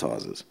to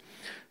advertisers.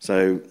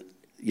 So,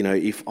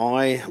 if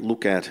I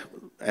look at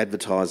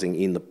advertising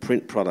in the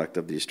print product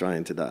of the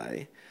Australian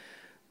today,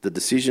 the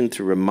decision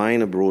to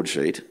remain a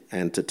broadsheet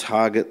and to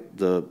target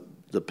the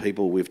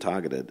people we've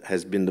targeted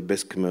has been the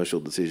best commercial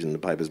decision the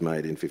paper's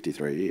made in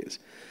 53 years.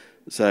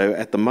 So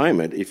at the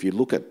moment, if you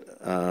look at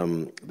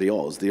the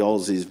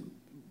Oz is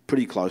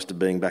pretty close to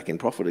being back in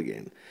profit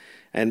again.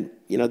 And,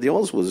 the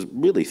Oz was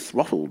really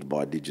throttled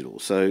by digital.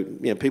 So,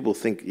 people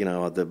think,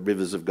 the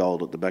rivers of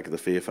gold at the back of the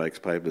Fairfax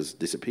papers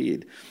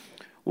disappeared.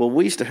 Well,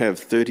 we used to have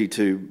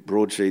 32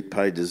 broadsheet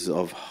pages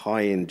of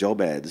high-end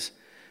job ads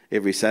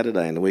every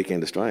Saturday in the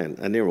Weekend Australian,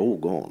 and they're all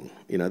gone.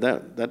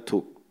 That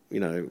took,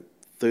 $30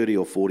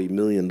 or $40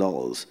 million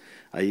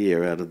a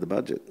year out of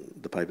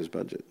the paper's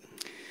budget.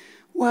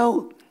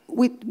 Well,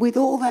 with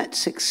all that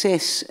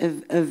success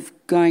of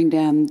going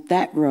down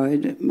that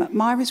road,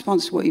 my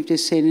response to what you've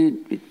just said,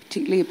 and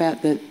particularly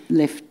about the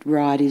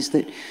left-right, is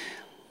that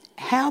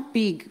how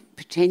big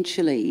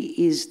potentially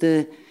is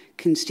the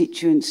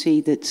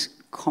constituency that's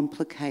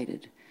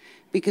complicated?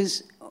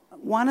 Because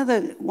one of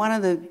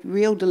the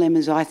real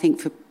dilemmas, I think,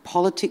 for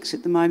politics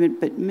at the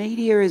moment, but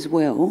media as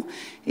well,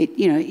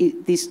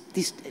 this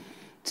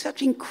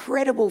such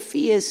incredible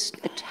fierce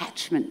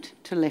attachment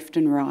to left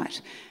and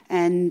right,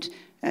 and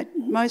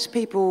most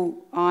people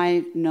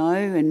I know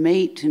and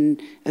meet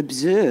and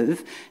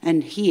observe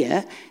and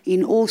hear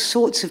in all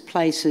sorts of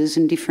places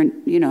and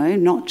different,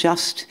 not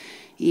just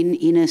in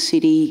inner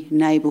city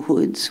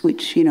neighbourhoods,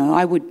 which,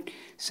 I would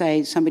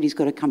say somebody's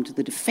got to come to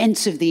the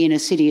defence of the inner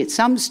city at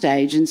some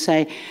stage and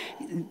say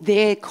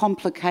they're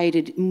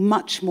complicated,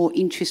 much more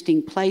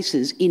interesting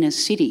places, inner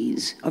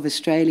cities of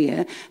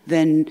Australia,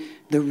 than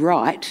the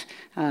right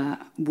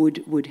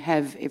would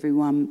have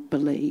everyone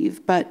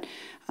believe. But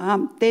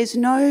there's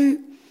no...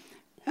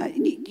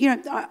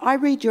 I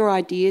read your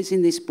ideas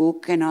in this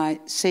book and I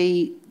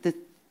see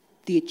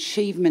the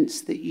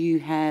achievements that you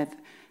have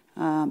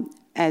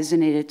as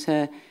an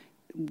editor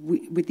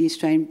with the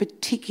Australian,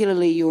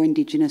 particularly your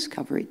Indigenous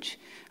coverage.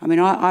 I mean,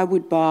 I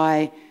would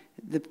buy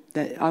the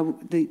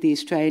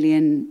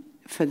Australian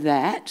for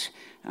that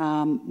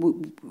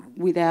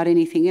without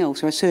anything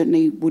else. Or I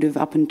certainly would have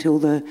up until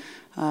the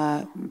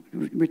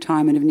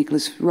retirement of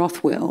Nicholas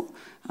Rothwell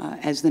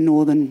as the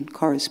Northern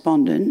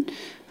correspondent.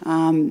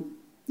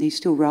 He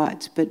still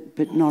writes,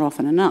 but not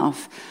often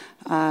enough.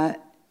 I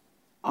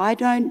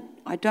don't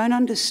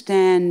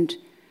understand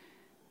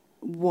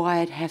why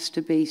it has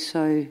to be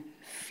so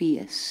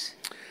fierce.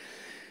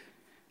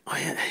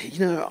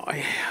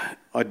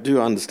 I do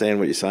understand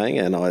what you're saying,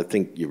 and I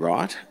think you're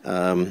right.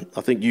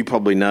 I think you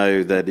probably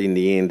know that in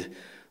the end,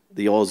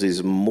 the Oz is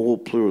a more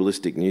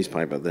pluralistic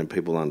newspaper than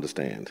people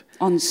understand.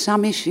 On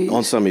some issues.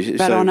 But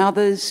so on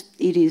others,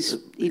 it is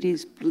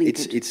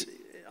blinkered.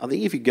 I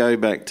think if you go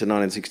back to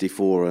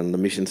 1964 and the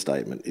mission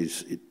statement,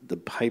 the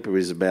paper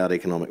is about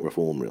economic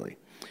reform, really.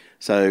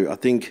 So I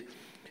think,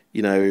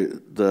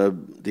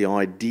 the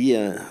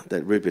idea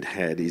that Rupert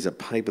had is a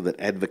paper that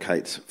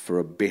advocates for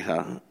a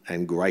better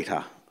and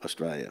greater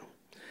Australia.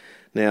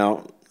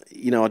 Now,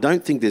 I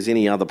don't think there's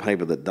any other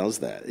paper that does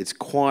that. It's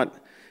quite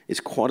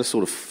a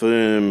sort of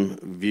firm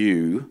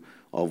view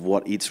of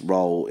what its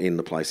role in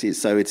the place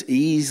is. So it's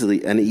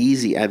an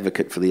easy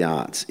advocate for the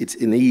arts. It's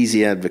an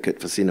easy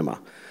advocate for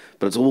cinema.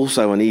 But it's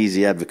also an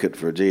easy advocate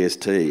for a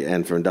GST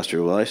and for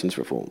industrial relations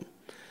reform.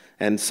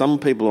 And some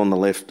people on the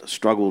left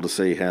struggle to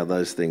see how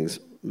those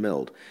things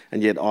meld.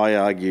 And yet I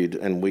argued,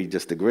 and we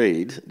just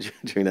agreed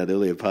during that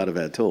earlier part of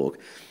our talk,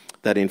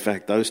 that in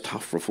fact those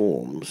tough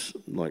reforms,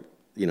 like,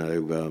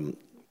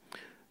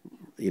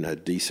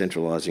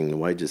 decentralising the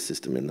wages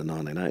system in the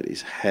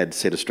 1980s, had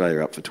set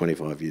Australia up for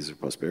 25 years of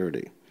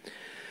prosperity.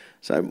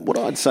 So what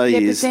I'd say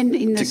is,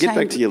 to get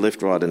back to your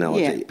left-right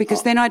analogy... Yeah,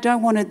 because then I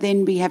don't want to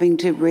then be having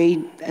to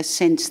read a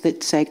sense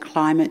that, say,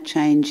 climate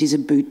change is a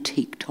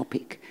boutique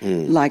topic,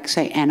 like,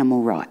 say,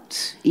 animal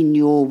rights, in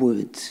your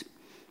words,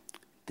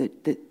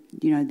 that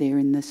they're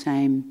in the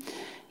same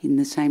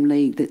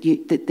league,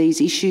 that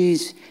these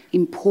issues,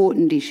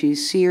 important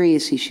issues,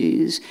 serious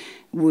issues,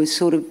 were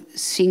sort of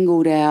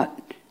singled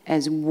out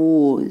as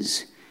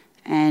wars.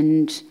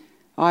 And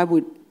I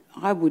would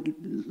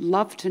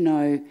love to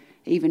know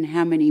even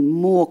how many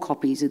more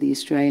copies of the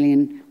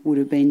Australian would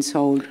have been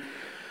sold.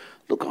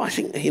 Look, I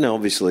think,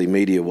 obviously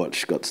Media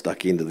Watch got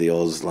stuck into the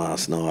Oz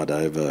last night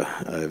over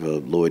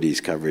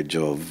Lloydie's coverage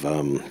of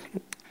the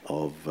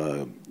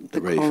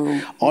reef.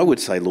 Coral. I would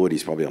say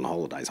Lloydie's probably on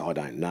holidays. I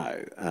don't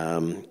know.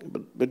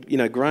 But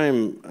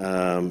Graham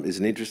is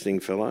an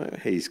interesting fellow.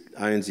 He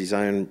owns his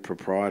own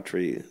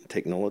proprietary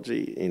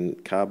technology in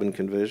carbon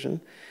conversion.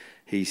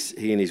 He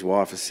and his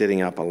wife are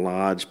setting up a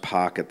large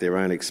park at their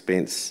own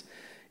expense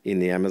in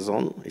the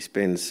Amazon. He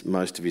spends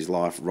most of his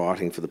life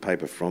writing for the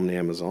paper from the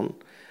Amazon.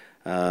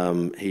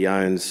 He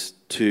owns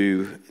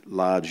 2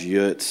 large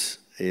yurts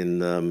in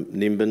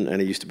Nimbin,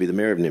 and he used to be the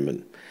mayor of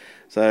Nimbin.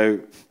 So,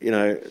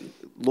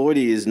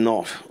 Lloydie is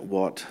not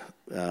what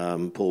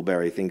Paul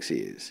Barry thinks he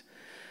is.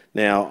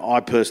 Now, I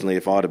personally,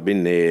 if I'd have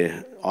been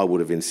there, I would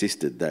have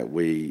insisted that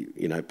we,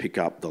 pick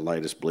up the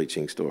latest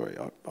bleaching story.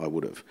 I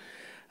would have.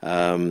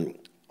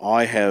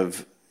 I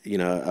have,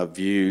 a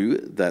view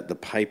that the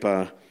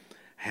paper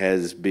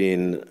has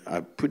been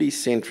a pretty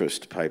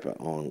centrist paper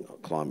on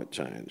climate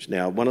change.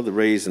 Now, one of the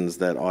reasons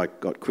that I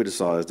got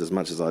criticised as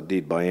much as I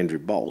did by Andrew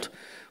Bolt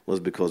was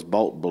because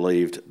Bolt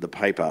believed the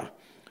paper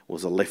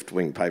was a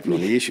left-wing paper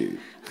on the issue.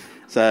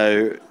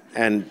 So,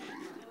 and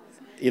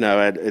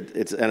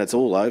it's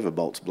all over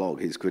Bolt's blog,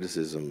 his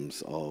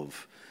criticisms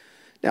of...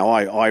 Now,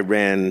 I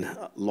ran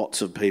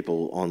lots of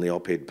people on the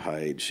op-ed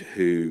page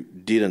who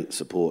didn't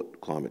support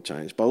climate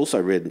change, but I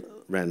also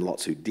ran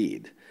lots who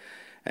did.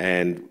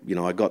 And,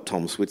 I got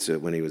Tom Switzer,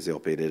 when he was the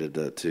op-ed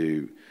editor,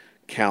 to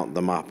count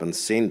them up and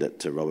send it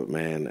to Robert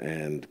Mann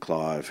and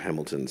Clive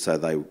Hamilton so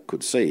they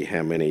could see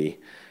how many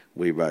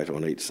we wrote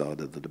on each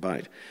side of the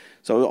debate.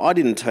 So I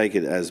didn't take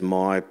it as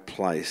my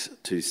place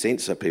to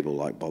censor people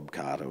like Bob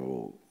Carter,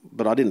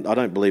 but I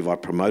don't believe I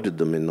promoted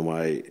them in the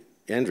way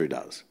Andrew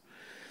does.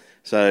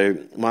 So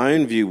my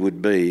own view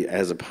would be,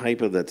 as a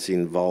paper that's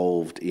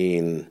involved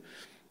in,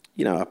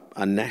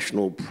 a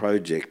national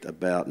project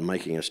about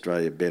making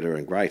Australia better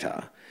and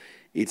greater,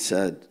 it's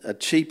a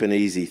cheap and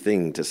easy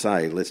thing to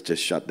say, let's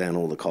just shut down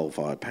all the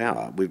coal-fired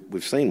power.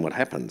 We've seen what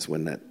happens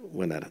when that.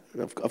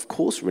 Of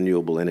course,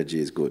 renewable energy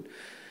is good.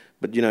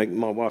 But,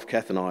 my wife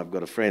Kath and I have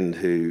got a friend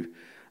who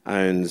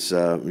owns,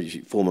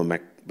 former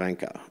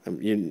banker.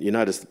 You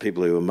notice the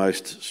people who are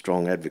most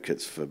strong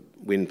advocates for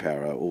wind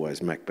power are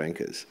always Mac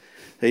bankers.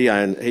 He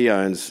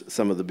owns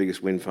some of the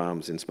biggest wind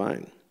farms in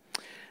Spain.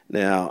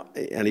 Now,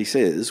 and he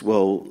says,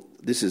 well,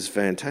 this is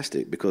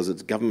fantastic because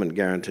it's government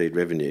guaranteed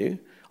revenue.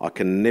 I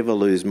can never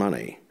lose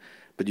money.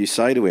 But you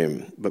say to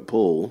him, but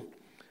Paul,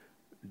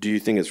 do you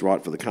think it's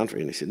right for the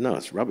country? And he said, no,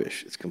 it's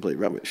rubbish. It's complete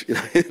rubbish.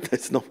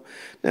 That's not.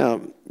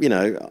 Now,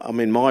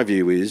 my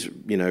view is,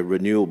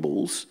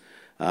 renewables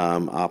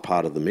are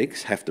part of the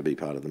mix, have to be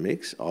part of the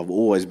mix. I've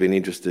always been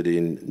interested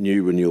in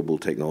new renewable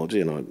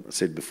technology, and I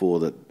said before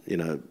that,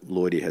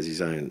 Lloydie has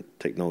his own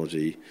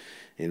technology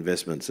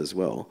investments as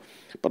well.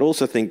 But I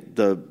also think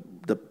the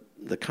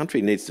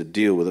country needs to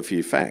deal with a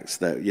few facts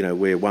that,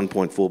 we're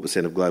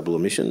 1.4% of global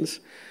emissions.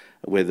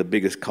 We're the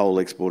biggest coal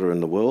exporter in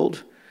the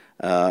world.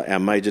 Our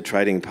major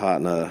trading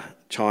partner,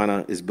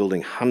 China, is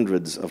building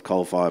hundreds of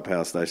coal-fired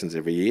power stations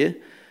every year.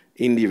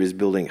 India is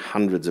building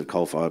hundreds of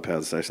coal-fired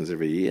power stations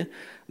every year.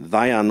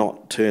 They are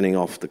not turning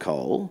off the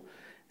coal.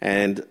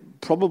 And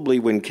probably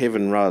when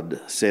Kevin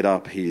Rudd set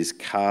up his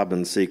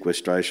carbon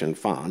sequestration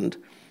fund,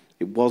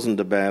 it wasn't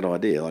a bad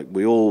idea. Like,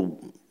 we all,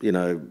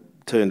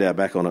 turned our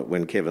back on it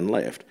when Kevin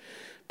left.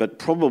 But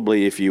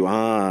probably if you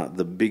are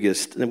the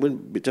biggest, and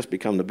we've just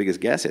become the biggest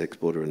gas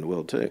exporter in the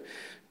world too,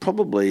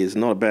 probably is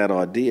not a bad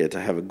idea to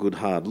have a good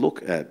hard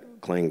look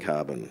at clean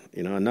carbon.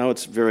 I know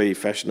it's very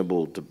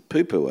fashionable to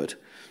poo-poo it,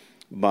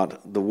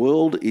 but the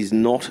world is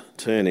not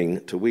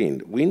turning to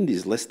wind. Wind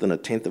is less than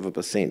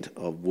 0.1%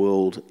 of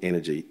world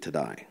energy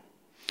today.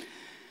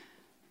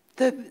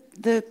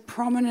 The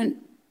prominent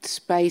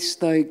space,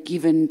 though,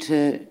 given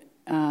to,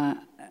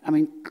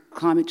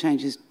 climate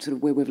change is sort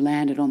of where we've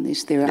landed on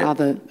this. There are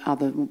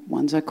other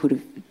ones I could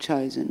have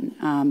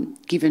chosen,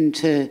 given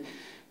to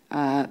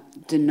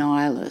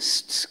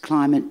denialists,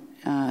 climate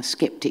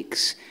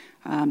skeptics.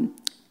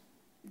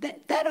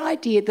 That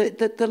idea,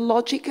 the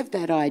logic of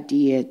that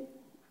idea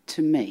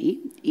to me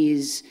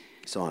is...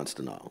 Science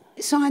denial.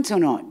 Science or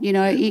not.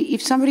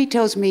 If somebody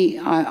tells me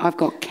I've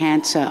got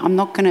cancer, I'm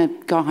not going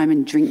to go home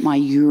and drink my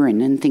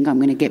urine and think I'm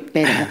going to get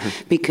better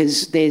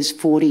because there's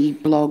 40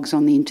 blogs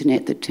on the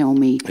internet that tell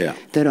me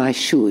that I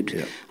should.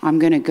 Yeah. I'm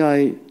going to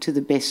go to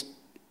the best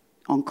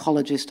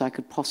oncologist I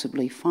could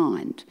possibly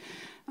find.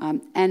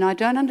 And I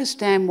don't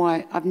understand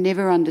why, I've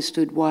never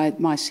understood why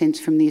my sense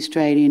from The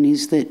Australian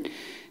is that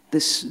the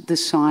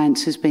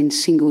science has been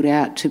singled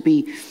out to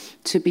be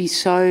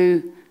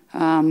so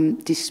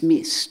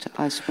dismissed,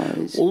 I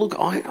suppose. Well, look,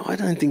 I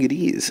don't think it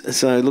is.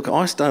 So, look,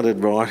 I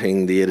started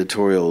writing the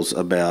editorials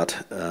about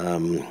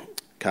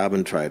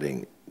carbon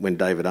trading when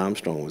David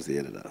Armstrong was the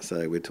editor.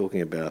 So we're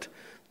talking about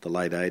the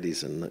late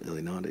 80s and the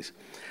early 90s.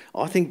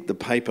 I think the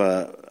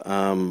paper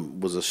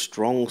was a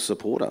strong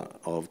supporter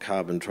of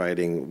carbon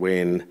trading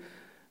when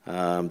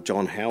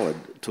John Howard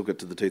took it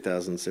to the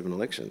 2007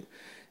 election.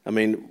 I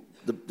mean,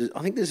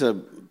 I think there's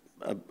a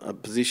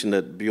position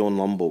that Bjorn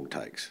Lomborg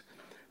takes,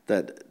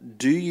 that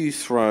do you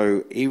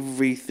throw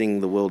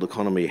everything the world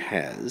economy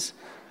has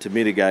to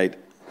mitigate,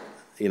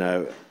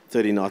 39,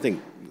 I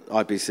think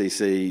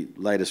IPCC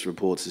latest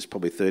reports is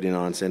probably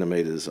 39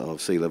 centimetres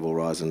of sea level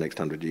rise in the next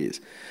 100 years.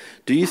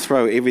 Do you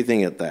throw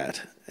everything at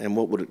that, and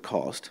what would it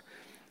cost?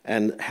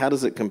 And how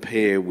does it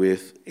compare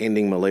with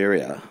ending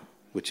malaria,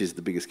 which is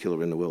the biggest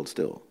killer in the world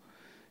still?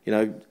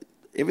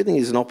 Everything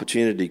is an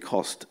opportunity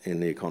cost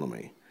in the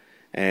economy.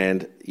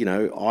 And,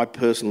 I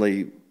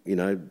personally,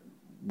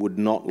 would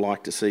not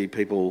like to see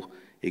people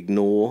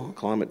ignore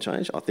climate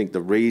change. I think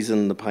the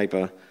reason the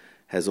paper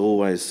has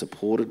always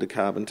supported the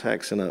carbon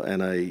tax and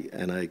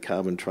a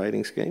carbon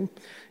trading scheme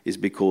is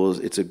because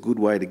it's a good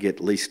way to get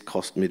least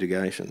cost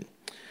mitigation.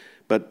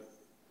 But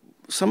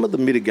some of the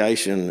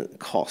mitigation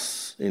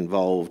costs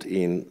involved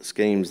in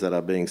schemes that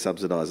are being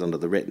subsidised under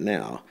the RET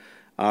now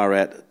are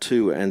at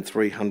 $200 and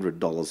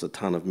 $300 a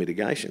tonne of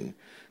mitigation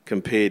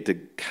compared to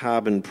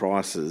carbon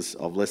prices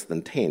of less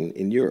than 10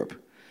 in Europe.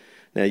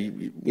 Now,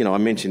 I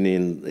mentioned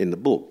in the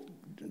book,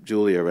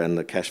 Julia, and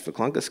the Cash for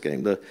Clunker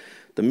scheme, the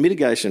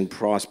mitigation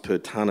price per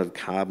tonne of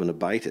carbon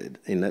abated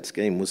in that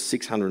scheme was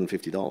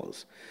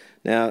 $650.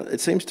 Now, it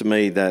seems to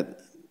me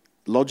that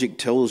logic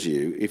tells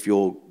you if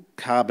your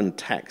carbon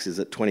tax is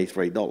at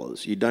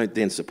 $23, you don't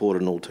then support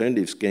an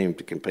alternative scheme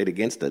to compete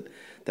against it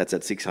that's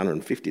at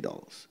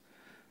 $650.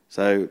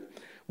 So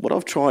what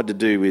I've tried to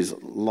do is,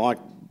 the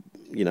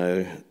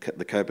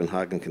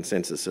Copenhagen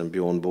Consensus and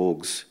Bjorn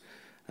Borg's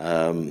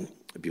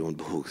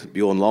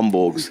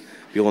Lomborgs.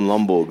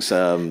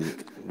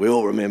 We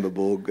all remember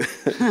Borg.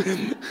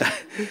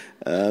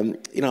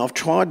 I've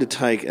tried to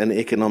take an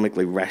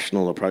economically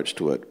rational approach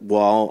to it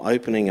while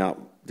opening up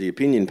the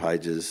opinion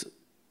pages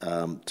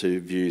to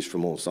views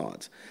from all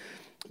sides.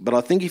 But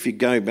I think if you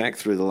go back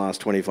through the last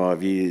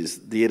 25 years,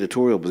 the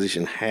editorial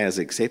position has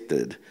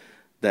accepted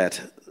that,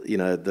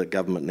 the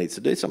government needs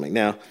to do something.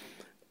 Now,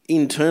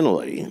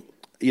 internally,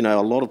 a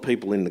lot of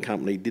people in the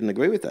company didn't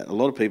agree with that. A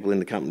lot of people in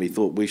the company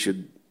thought we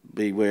should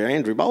be where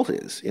Andrew Bolt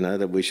is,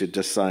 that we should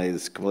just say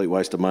it's a complete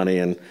waste of money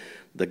and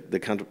the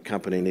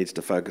company needs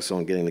to focus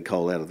on getting the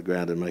coal out of the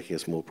ground and making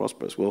us more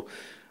prosperous. Well,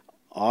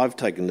 I've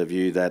taken the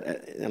view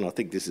that, and I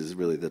think this is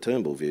really the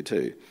Turnbull view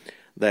too,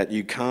 that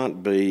you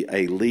can't be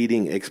a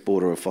leading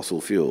exporter of fossil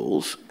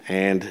fuels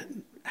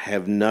and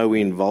have no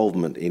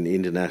involvement in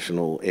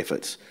international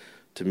efforts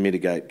to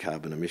mitigate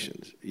carbon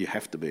emissions. You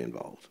have to be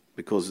involved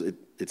because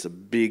it's a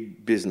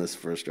big business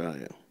for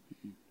Australia.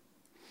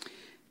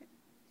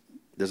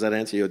 Does that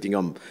answer your thing?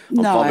 I'm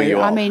fobbing you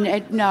off. I mean,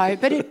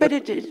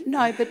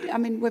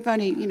 we've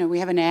only, we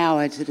have an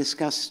hour to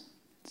discuss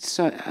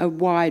a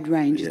wide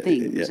range of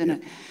things.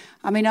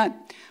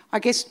 I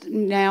guess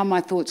now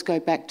my thoughts go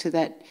back to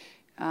that,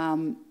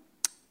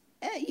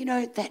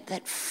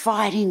 that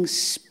fighting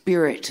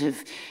spirit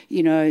of,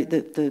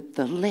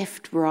 the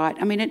left, right.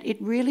 I mean,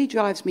 it really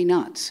drives me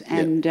nuts,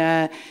 and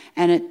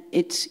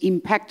it's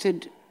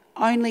impacted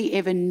only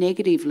ever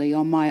negatively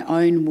on my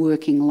own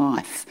working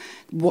life.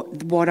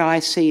 What I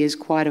see as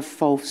quite a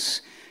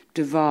false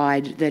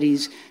divide that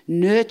is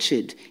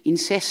nurtured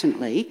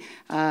incessantly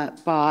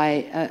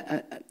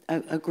by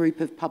a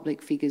group of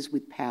public figures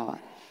with power,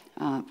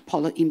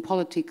 in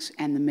politics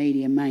and the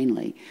media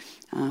mainly,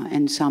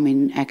 and some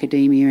in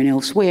academia and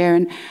elsewhere.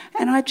 And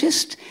I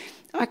just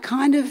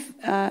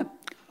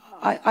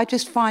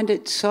find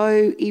it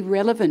so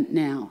irrelevant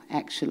now,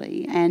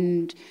 actually,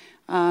 and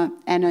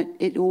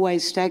it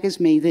always staggers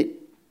me that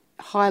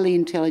highly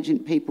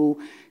intelligent people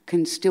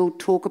can still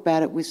talk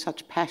about it with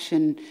such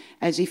passion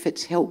as if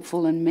it's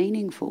helpful and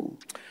meaningful.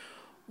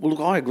 Well, look,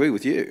 I agree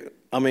with you.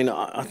 I mean,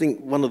 I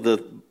think one of the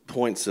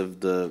points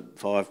of the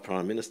 5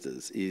 Prime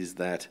Ministers is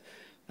that,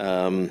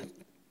 not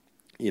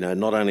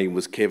only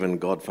was Kevin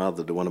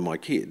godfather to one of my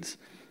kids,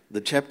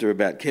 the chapter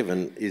about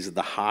Kevin is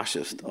the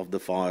harshest of the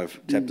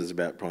 5 chapters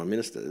about Prime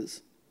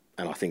Ministers,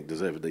 and I think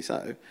deservedly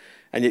so,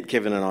 and yet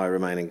Kevin and I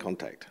remain in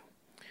contact.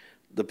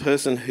 The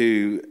person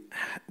who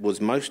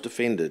was most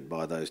offended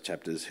by those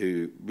chapters,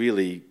 who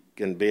really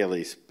can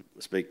barely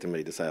speak to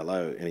me to say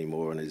hello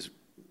anymore and is,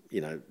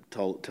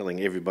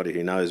 telling everybody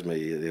who knows me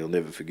he'll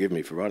never forgive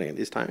me for writing it,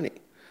 is Tony.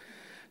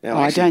 Now,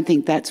 I don't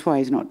think that's why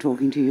he's not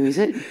talking to you, is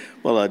it?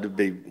 Well, that'd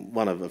be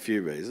one of a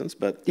few reasons,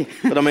 but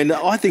I mean,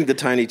 I think the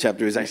Tony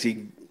chapter is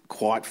actually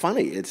quite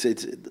funny. It's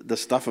the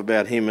stuff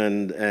about him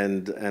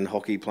and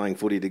hockey, playing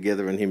footy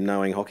together, and him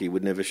knowing hockey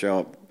would never show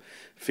up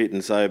fit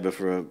and sober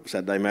for a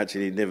Saturday match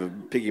and he'd never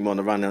pick him on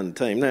the run on the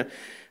team. Now,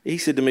 he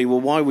said to me,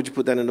 well, why would you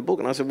put that in the book?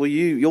 And I said, well,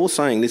 you're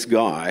saying this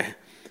guy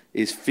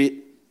is fit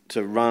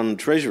to run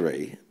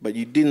Treasury, but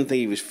you didn't think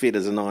he was fit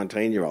as a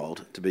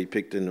 19-year-old to be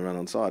picked in the run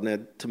on side. Now,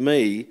 to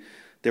me,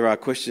 there are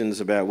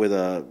questions about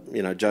whether,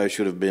 Joe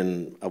should have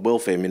been a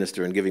welfare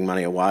minister and giving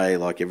money away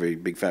like every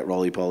big fat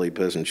roly-poly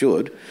person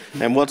should.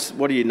 And what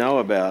do you know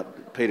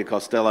about Peter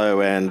Costello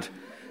and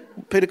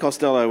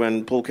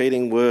Paul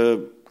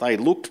Keating they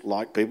looked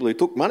like people who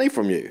took money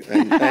from you,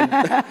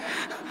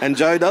 and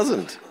Joe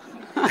doesn't.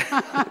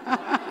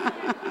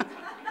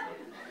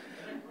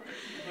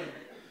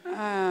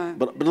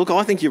 But look,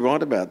 I think you're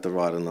right about the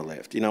right and the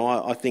left.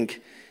 I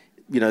think,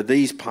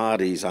 these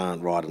parties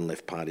aren't right and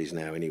left parties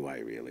now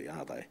anyway, really,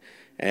 are they?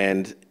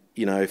 And,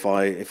 if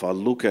I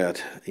look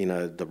at,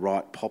 the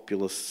right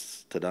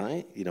populists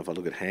today, if I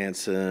look at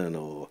Hanson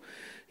or,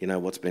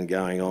 what's been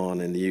going on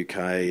in the UK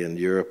and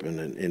Europe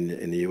and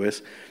in the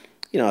US,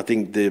 I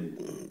think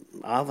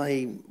are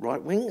they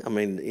right-wing? I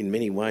mean, in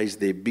many ways,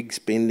 they're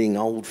big-spending,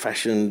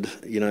 old-fashioned,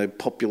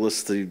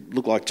 populists who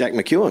look like Jack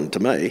McEwen to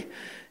me,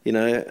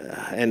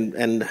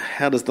 and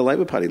how does the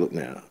Labor Party look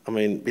now? I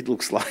mean, it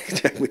looks like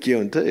Jack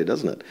McEwen too,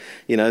 doesn't it?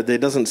 There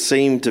doesn't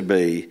seem to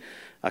be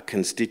a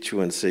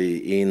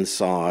constituency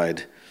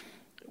inside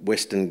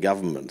Western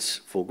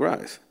governments for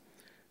growth.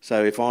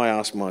 So if I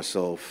ask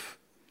myself,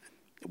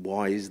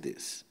 why is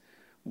this?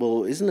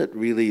 Well, isn't it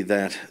really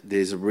that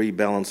there's a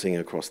rebalancing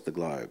across the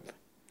globe?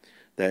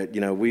 That,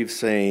 we've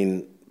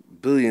seen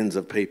billions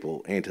of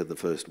people enter the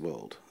first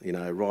world,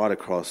 right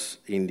across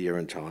India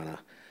and China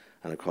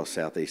and across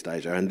Southeast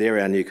Asia, and they're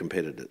our new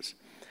competitors.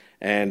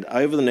 And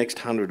over the next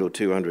 100 or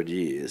 200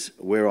 years,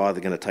 we're either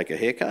going to take a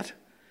haircut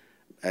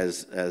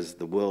as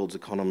the world's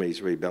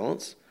economies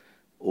rebalance,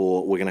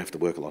 or we're going to have to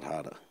work a lot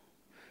harder.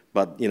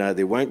 But,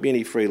 there won't be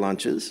any free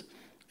lunches,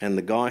 and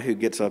the guy who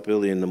gets up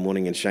early in the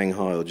morning in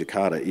Shanghai or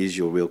Jakarta is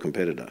your real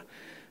competitor.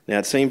 Now,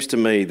 it seems to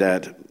me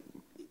that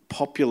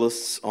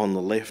populists on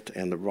the left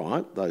and the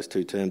right, those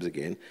two terms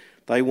again,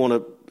 they want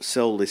to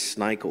sell this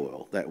snake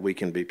oil that we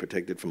can be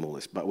protected from all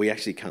this, but we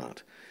actually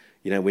can't.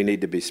 We need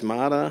to be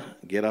smarter,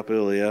 get up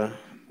earlier,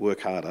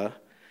 work harder,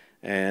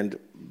 and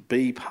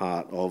be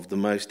part of the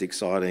most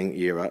exciting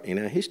era in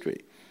our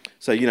history.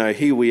 So,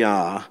 here we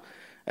are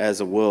as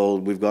a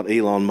world. We've got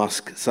Elon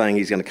Musk saying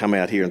he's going to come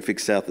out here and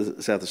fix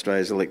South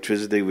Australia's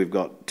electricity. We've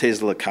got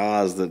Tesla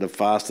cars that are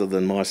faster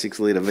than my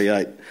 6-litre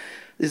V8.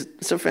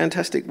 It's a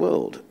fantastic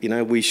world.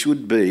 We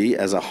should be,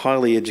 as a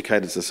highly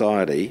educated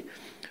society,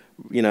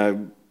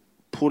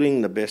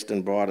 putting the best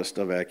and brightest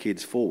of our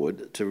kids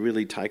forward to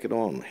really take it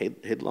on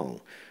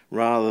headlong,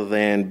 rather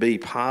than be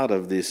part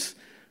of this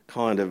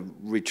kind of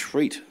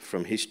retreat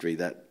from history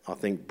that I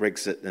think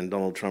Brexit and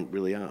Donald Trump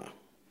really are.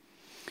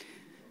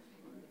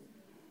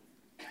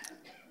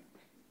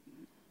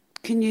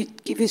 Can you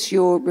give us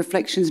your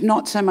reflections,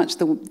 not so much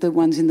the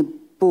ones in the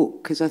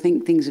book, because I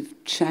think things have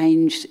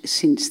changed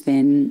since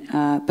then,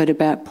 but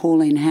about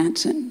Pauline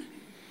Hanson?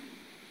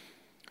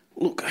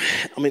 Look,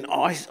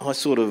 I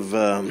sort of...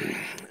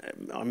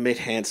 I met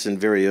Hanson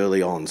very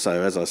early on,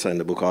 so as I say in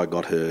the book, I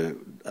got her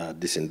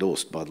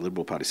disendorsed by the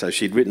Liberal Party. So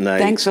she'd written a...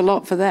 Thanks a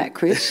lot for that,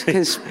 Chris,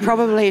 because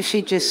probably if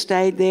she'd just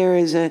stayed there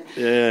as a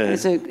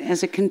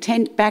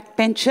content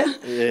backbencher...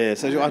 Yeah,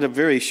 so I had a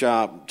very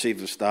sharp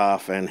chief of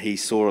staff, and he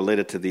saw a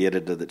letter to the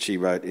editor that she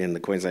wrote in the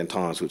Queensland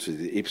Times, which was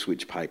the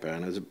Ipswich paper,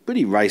 and it was a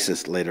pretty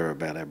racist letter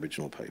about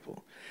Aboriginal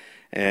people.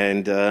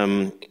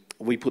 And...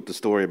 we put the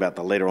story about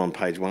the letter on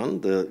page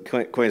 1.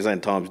 The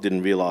Queensland Times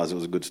didn't realise it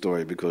was a good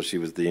story because she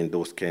was the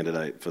endorsed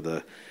candidate for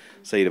the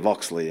seat of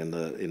Oxley in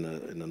the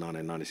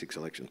 1996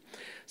 election.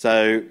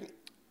 So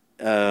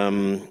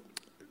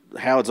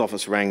Howard's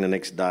office rang the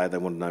next day. They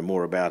wanted to know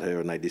more about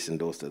her, and they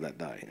disendorsed her that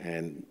day.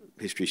 And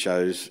history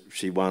shows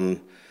she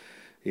won,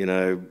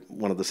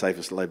 one of the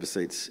safest Labor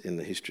seats in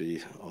the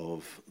history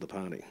of the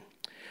party.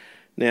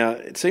 Now,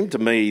 it seemed to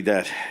me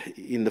that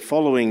in the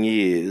following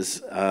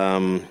years...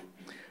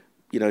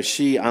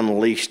 she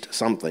unleashed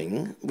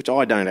something, which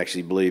I don't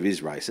actually believe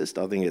is racist.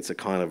 I think it's a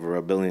kind of a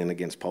rebellion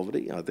against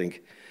poverty. I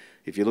think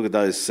if you look at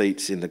those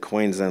seats in the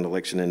Queensland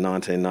election in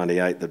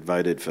 1998 that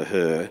voted for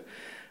her,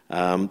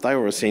 they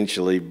were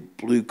essentially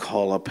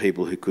blue-collar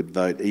people who could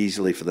vote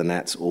easily for the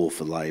Nats or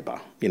for Labor.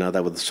 They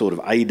were the sort of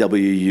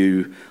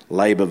AWU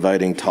Labor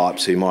voting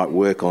types who might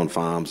work on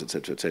farms,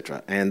 etc.,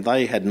 etc. And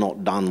they had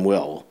not done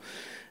well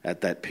at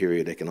that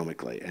period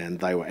economically. And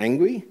they were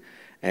angry,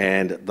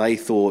 and they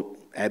thought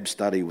ab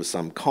study was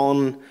some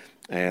con,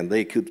 and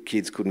their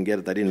kids couldn't get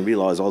it. They didn't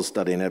realise Aus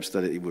study and ab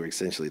study were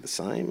essentially the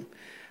same.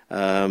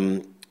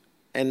 So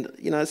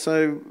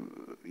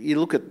you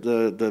look at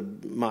the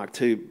Mark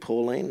II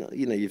Pauline,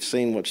 you've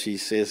seen what she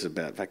says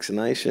about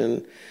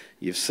vaccination.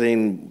 You've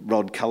seen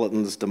Rod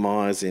Culleton's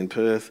demise in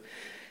Perth.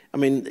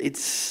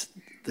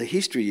 The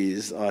history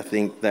is, I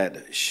think,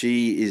 that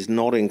she is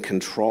not in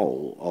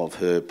control of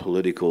her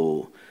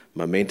political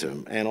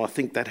momentum, and I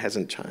think that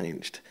hasn't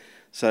changed.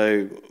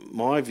 So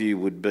my view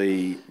would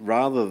be,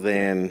 rather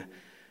than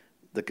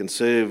the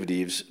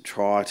Conservatives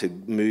try to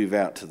move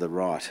out to the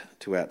right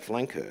to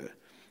outflank her,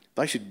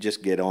 they should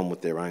just get on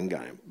with their own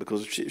game,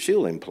 because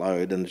she'll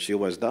implode, and she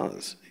always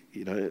does.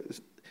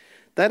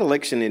 That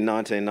election in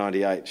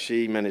 1998,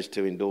 she managed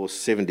to endorse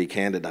 70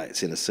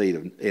 candidates in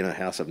a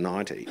House of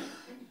 90.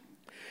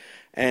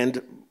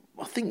 And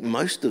I think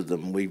most of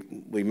them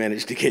we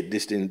managed to get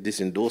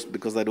disendorsed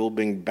because they'd all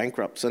been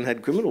bankrupts and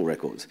had criminal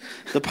records.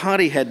 The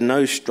party had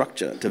no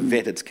structure to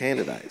vet its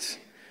candidates.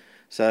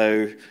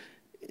 So,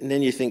 and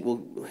then you think,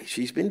 well,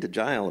 she's been to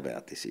jail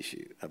about this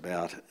issue,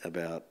 about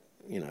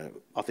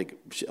I think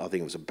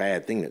it was a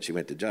bad thing that she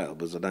went to jail,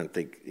 because I don't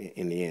think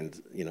in the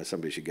end,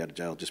 somebody should go to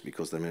jail just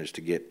because they managed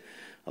to get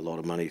a lot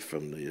of money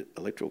from the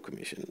Electoral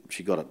Commission.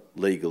 She got it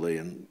legally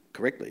and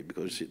correctly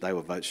because they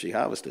were votes she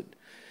harvested.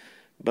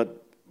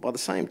 But by the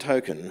same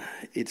token,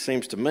 it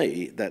seems to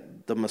me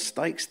that the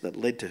mistakes that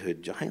led to her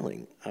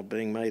jailing are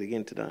being made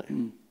again today.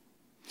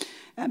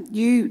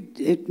 You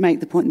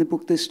make the point in the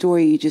book, the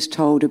story you just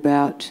told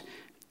about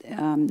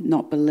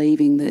not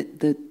believing that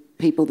the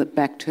people that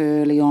backed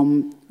her early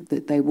on,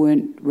 that they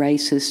weren't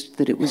racist,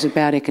 that it was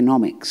about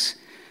economics.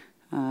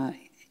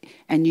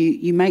 And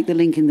you make the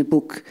link in the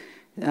book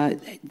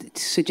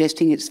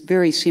suggesting it's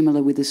very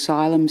similar with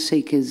asylum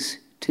seekers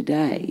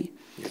today.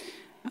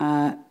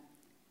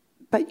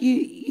 But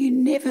you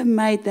never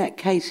made that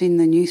case in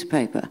the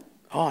newspaper.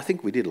 Oh, I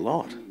think we did a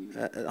lot.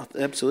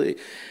 Absolutely.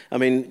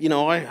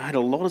 I had a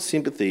lot of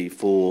sympathy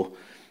for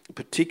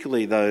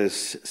particularly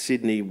those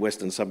Sydney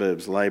Western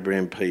Suburbs Labor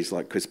MPs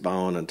like Chris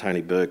Bowen and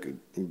Tony Burke.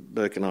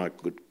 Burke and I are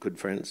good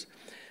friends.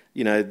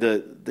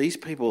 These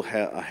people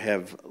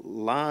have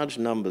large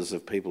numbers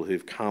of people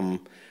who've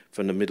come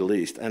from the Middle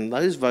East, and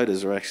those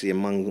voters are actually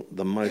among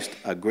the most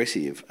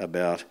aggressive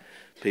about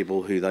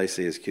people who they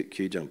see as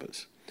queue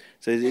jumpers.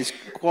 So it's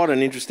quite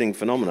an interesting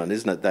phenomenon,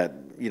 isn't it,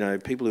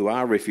 that, people who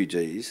are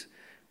refugees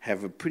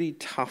have a pretty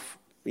tough,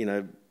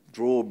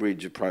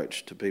 drawbridge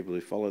approach to people who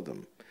follow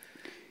them.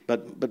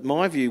 But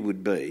my view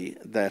would be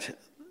that,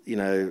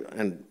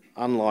 and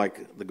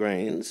unlike the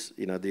Greens,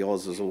 the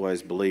Aussies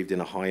always believed in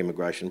a high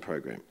immigration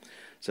program.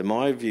 So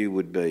my view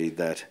would be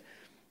that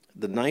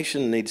the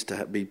nation needs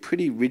to be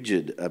pretty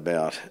rigid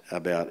about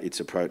its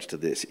approach to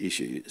this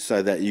issue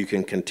so that you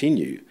can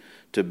continue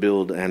to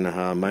build an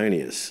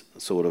harmonious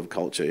sort of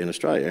culture in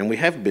Australia. And we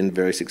have been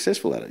very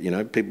successful at it. You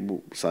know,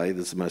 people say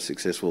this is the most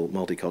successful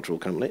multicultural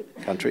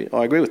country.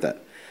 I agree with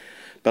that.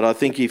 But I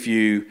think if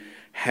you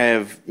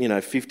have,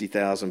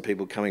 50,000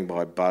 people coming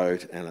by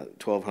boat and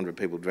 1,200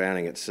 people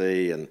drowning at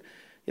sea, and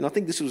I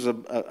think this was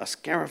a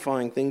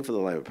scarifying thing for the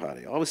Labor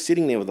Party. I was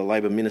sitting there with the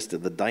Labor minister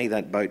the day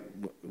that boat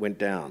went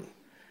down.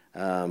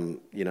 I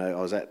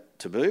was at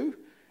Taboo,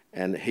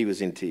 and he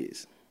was in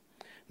tears.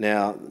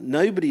 Now,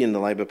 nobody in the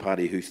Labor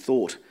Party who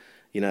thought,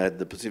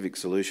 the Pacific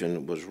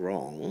solution was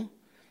wrong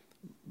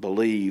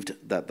believed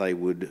that they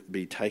would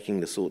be taking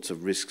the sorts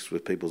of risks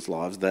with people's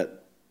lives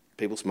that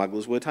people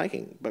smugglers were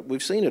taking. But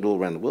we've seen it all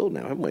around the world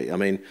now, haven't we? I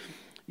mean,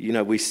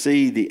 we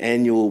see the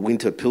annual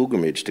winter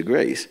pilgrimage to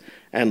Greece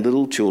and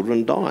little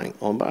children dying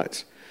on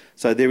boats.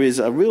 So there is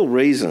a real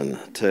reason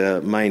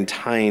to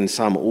maintain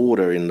some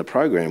order in the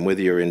program,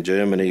 whether you're in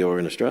Germany or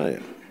in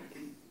Australia.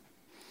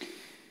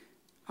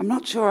 I'm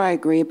not sure I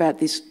agree about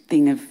this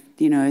thing of,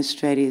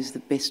 Australia is the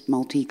best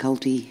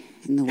multiculti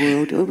in the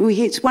world.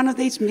 It's one of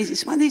these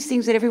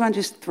things that everyone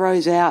just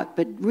throws out.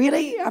 But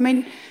really,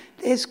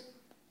 there's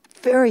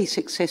very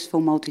successful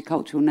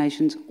multicultural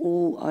nations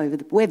all over.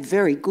 We're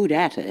very good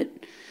at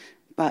it,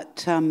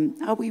 but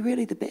are we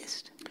really the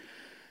best?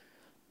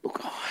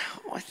 Look,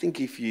 I think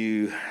if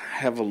you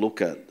have a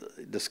look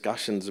at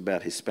discussions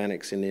about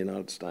Hispanics in the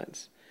United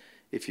States,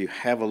 if you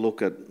have a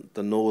look at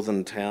the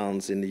northern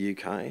towns in the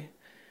UK,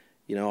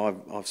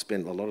 I've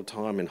spent a lot of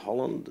time in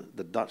Holland.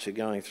 The Dutch are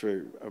going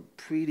through a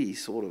pretty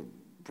sort of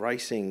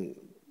bracing,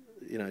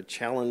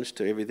 challenge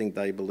to everything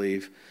they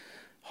believe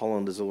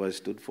Holland has always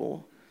stood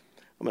for.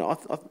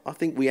 I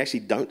think we actually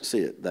don't see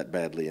it that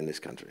badly in this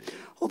country.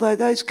 Although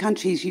those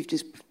countries you've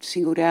just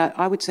singled out,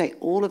 I would say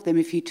all of them,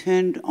 if you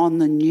turned on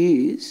the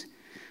news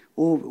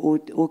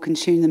or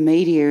consume the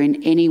media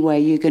in any way,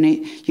 you're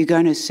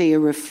going to see a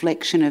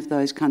reflection of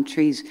those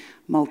countries'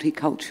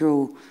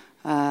 multicultural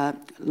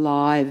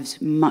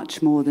lives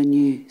much more than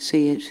you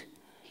see it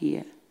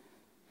here.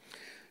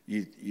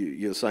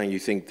 You're saying you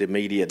think the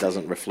media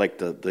doesn't reflect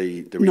the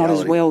reality? Not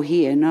as well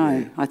here, no.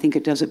 Yeah. I think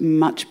it does it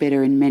much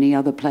better in many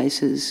other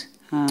places.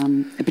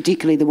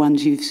 Particularly the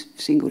ones you've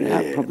singled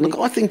out, probably. Look,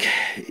 I think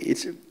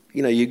it's,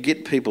 you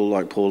get people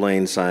like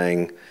Pauline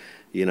saying,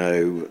 we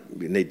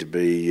need to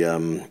be,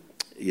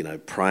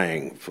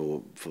 praying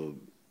for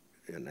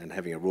and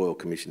having a royal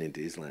commission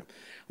into Islam.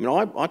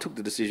 I took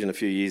the decision a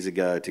few years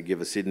ago to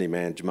give a Sydney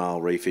man, Jamal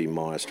Reefi,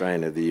 my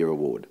Australian of the Year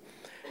award.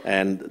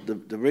 And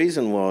the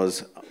reason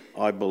was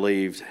I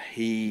believed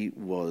he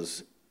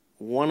was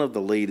one of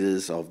the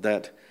leaders of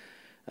that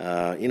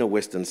inner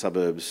western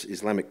suburbs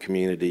Islamic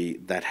community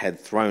that had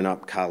thrown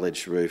up Khalid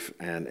Sharif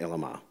and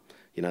LMR,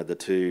 the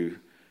two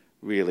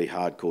really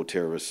hardcore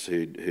terrorists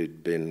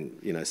who'd been,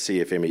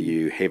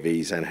 CFMEU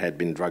heavies and had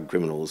been drug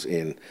criminals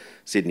in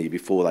Sydney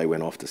before they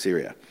went off to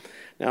Syria.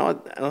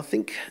 Now, I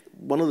think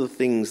one of the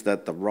things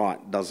that the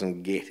right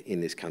doesn't get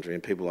in this country,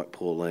 and people like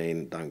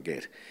Pauline don't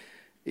get,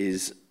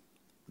 is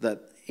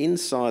that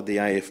inside the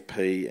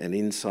AFP and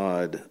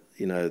inside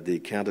the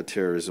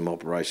counter-terrorism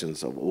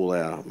operations of all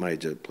our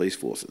major police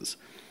forces,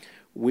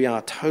 we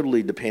are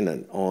totally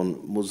dependent on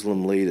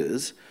Muslim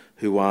leaders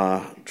who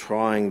are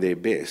trying their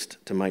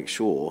best to make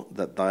sure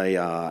that they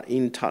are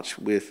in touch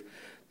with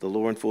the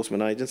law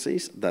enforcement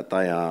agencies, that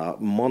they are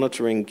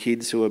monitoring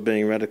kids who are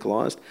being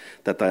radicalised,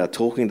 that they are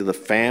talking to the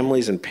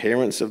families and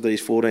parents of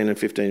these 14 and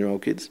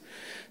 15-year-old kids.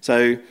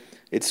 So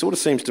it sort of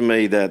seems to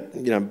me that,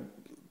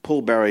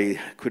 Paul Barry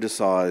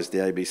criticised the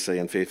ABC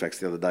and Fairfax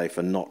the other day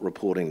for not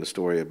reporting the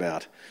story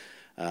about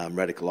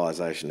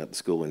radicalisation at the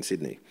school in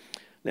Sydney.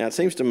 Now, it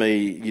seems to me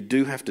you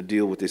do have to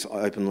deal with this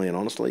openly and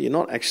honestly. You're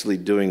not actually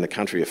doing the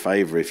country a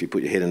favour if you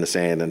put your head in the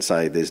sand and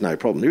say there's no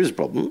problem. There is a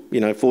problem.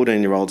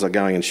 14-year-olds are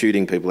going and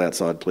shooting people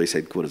outside police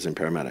headquarters in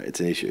Parramatta. It's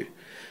an issue.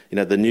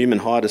 The Newman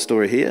Hyder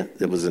story here,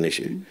 it was an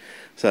issue.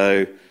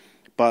 So,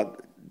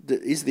 but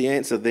is the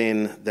answer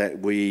then that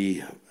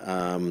we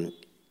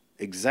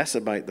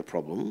exacerbate the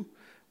problem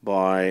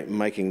by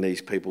making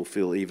these people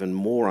feel even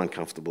more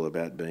uncomfortable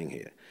about being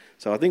here?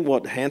 So I think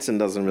what Hansen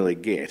doesn't really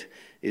get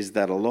is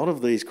that a lot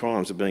of these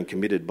crimes are being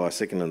committed by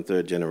second and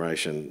third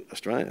generation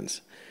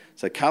Australians.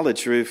 So Khalid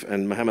Sharif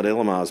and Mohammed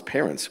Elamar's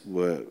parents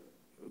were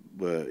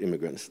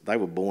immigrants. They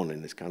were born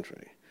in this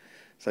country.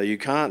 So you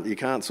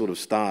can't sort of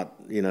start,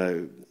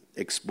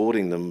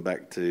 exporting them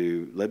back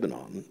to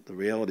Lebanon. The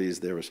reality is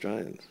they're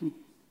Australians.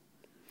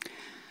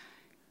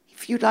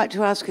 If you'd like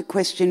to ask a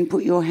question,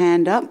 put your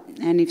hand up,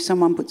 and if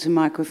someone puts a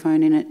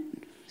microphone in it,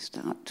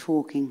 start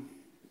talking.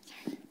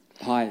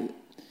 Hi.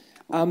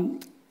 I'm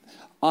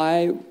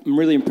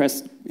really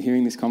impressed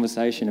hearing this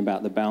conversation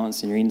about the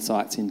balance and your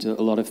insights into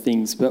a lot of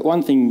things. But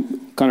one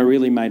thing kind of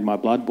really made my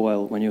blood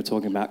boil when you were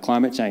talking about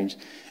climate change.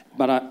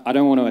 But I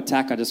don't want to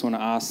attack, I just want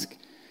to ask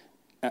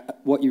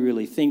what you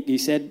really think. You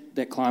said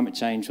that climate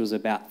change was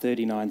about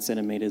 39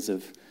 centimetres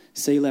of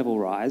sea level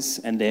rise,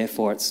 and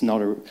therefore it's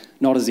not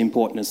as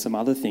important as some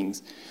other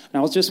things. And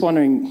I was just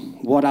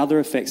wondering, what other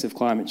effects of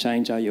climate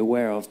change are you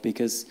aware of?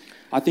 Because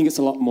I think it's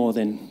a lot more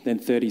than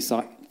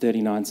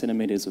 39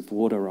 centimetres of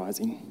water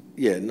rising.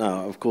 Yeah,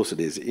 no, of course it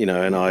is.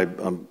 And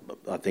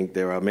I think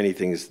there are many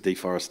things.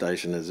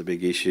 Deforestation is a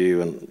big issue,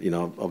 and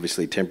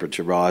obviously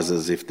temperature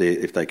rises if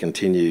they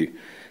continue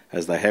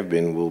as they have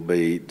been will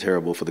be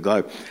terrible for the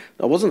globe.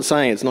 I wasn't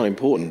saying it's not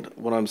important.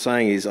 What I'm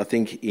saying is I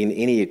think in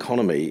any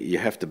economy you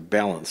have to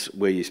balance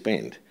where you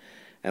spend.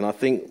 And I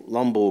think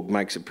Lomborg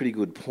makes a pretty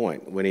good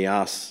point when he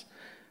asks,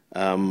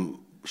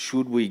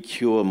 should we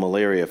cure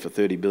malaria for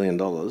 $30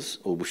 billion,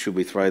 or should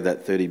we throw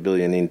that $30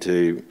 billion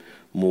into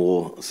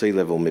more sea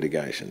level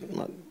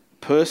mitigation?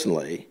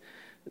 Personally,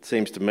 it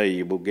seems to me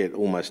you will get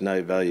almost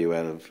no value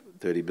out of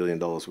 $30 billion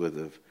worth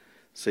of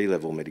sea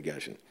level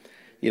mitigation.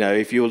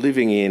 If you're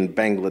living in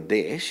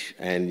Bangladesh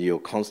and you're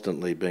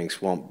constantly being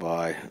swamped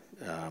by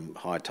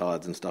high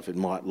tides and stuff, it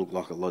might look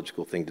like a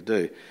logical thing to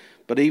do.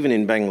 But even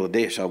in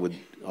Bangladesh,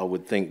 I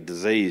would think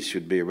disease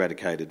should be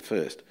eradicated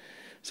first.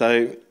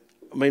 So,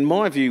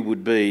 my view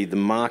would be the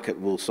market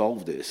will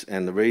solve this,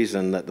 and the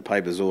reason that the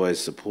paper's always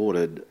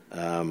supported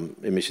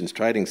emissions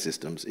trading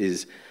systems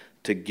is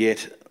to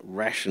get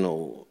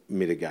rational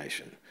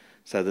mitigation,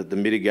 so that the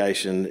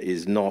mitigation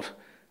is not,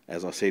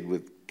 as I said,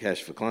 with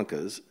cash for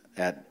clunkers,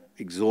 at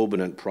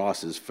exorbitant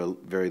prices for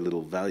very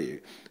little value.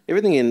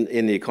 Everything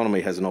in the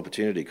economy has an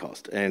opportunity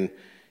cost, and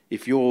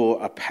if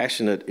you're a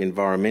passionate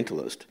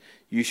environmentalist,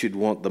 you should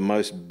want the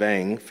most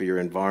bang for your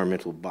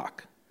environmental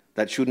buck.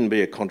 That shouldn't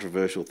be a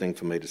controversial thing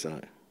for me to say.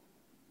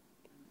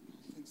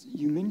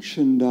 You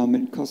mentioned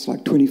it costs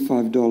like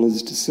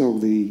 $25 to sell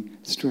the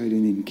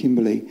Australian in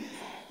Kimberley,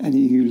 and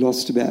you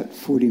lost about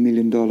 $40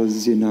 million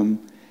in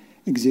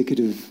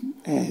executive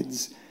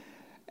ads.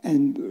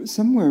 And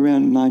somewhere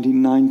around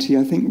 1990,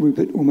 I think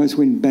Rupert almost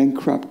went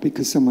bankrupt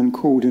because someone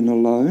called in a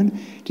loan.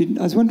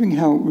 I was wondering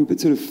how Rupert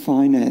sort of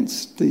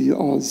financed the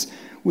Oz.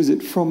 Was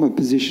it from a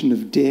position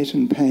of debt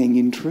and paying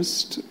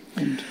interest?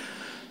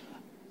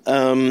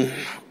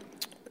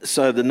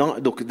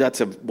 Look,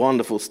 that's a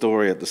wonderful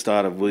story at the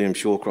start of William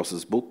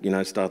Shawcross's book.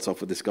 Starts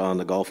off with this guy on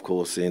the golf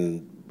course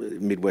in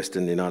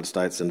Midwestern United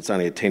States, and it's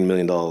only a $10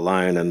 million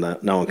loan, and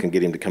no one can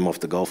get him to come off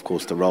the golf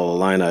course to roll a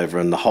loan over,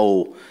 and the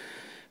whole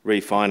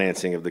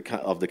refinancing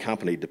of the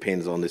company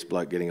depends on this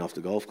bloke getting off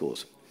the golf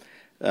course.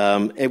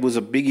 It was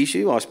a big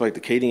issue. I spoke to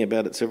Keating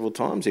about it several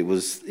times. It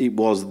was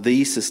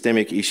the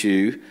systemic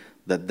issue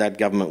that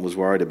government was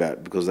worried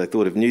about, because they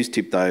thought if news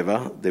tipped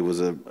over, there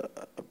was a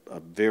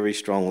very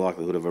strong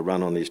likelihood of a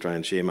run on the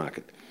Australian share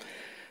market.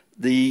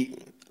 The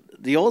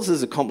Oz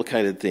is a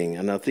complicated thing,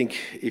 and I think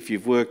if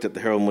you've worked at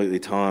the Herald Weekly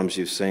Times,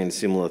 you've seen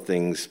similar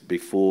things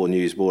before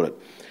News bought it.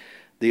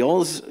 The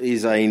Oz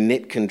is a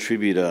net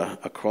contributor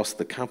across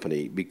the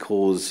company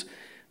because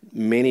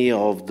many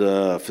of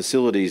the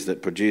facilities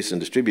that produce and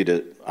distribute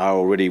it are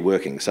already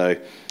working. So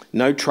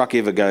no truck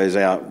ever goes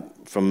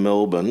out from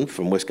Melbourne,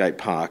 from Westgate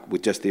Park,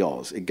 with just the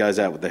Oz. It goes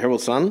out with the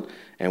Herald Sun,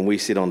 and we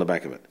sit on the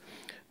back of it.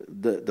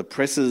 The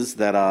presses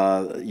that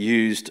are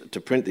used to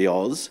print the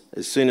Oz,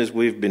 as soon as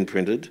we've been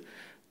printed,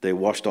 they're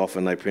washed off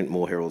and they print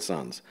more Herald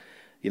Suns.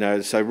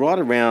 So right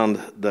around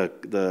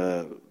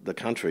the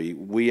country,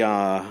 we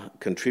are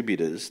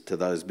contributors to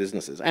those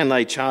businesses, and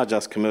they charge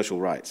us commercial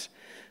rates.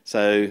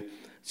 So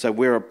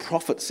we're a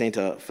profit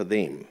centre for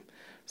them.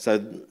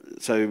 So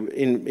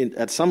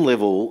at some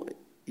level,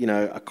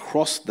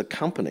 across the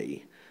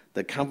company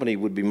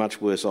would be much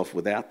worse off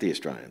without the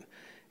Australian.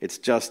 It's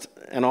just,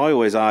 and I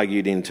always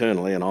argued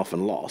internally and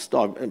often lost,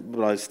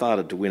 but I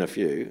started to win a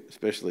few,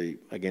 especially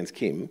against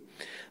Kim,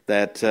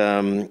 that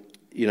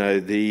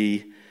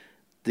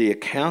the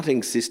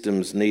accounting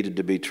systems needed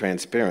to be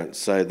transparent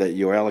so that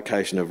your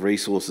allocation of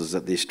resources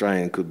at the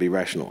Australian could be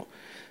rational.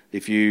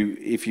 If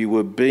you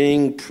were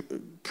being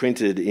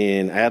printed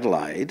in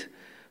Adelaide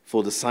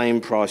for the same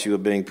price you were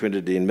being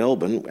printed in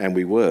Melbourne, and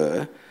we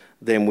were,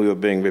 then we were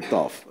being ripped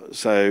off.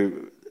 So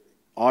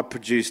I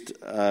produced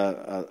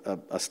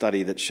a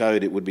study that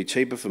showed it would be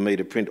cheaper for me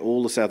to print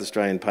all the South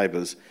Australian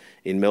papers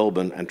in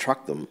Melbourne and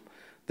truck them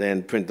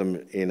than print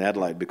them in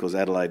Adelaide, because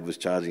Adelaide was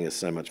charging us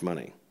so much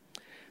money.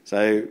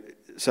 So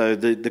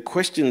the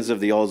questions of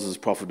the Oz's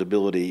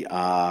profitability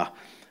are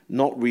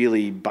not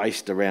really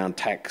based around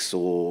tax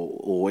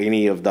or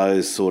any of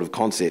those sort of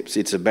concepts.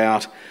 It's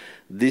about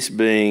this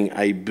being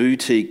a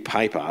boutique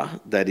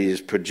paper that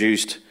is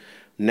produced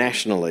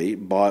nationally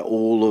by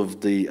all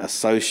of the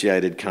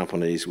associated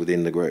companies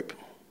within the group.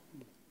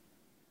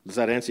 Does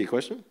that answer your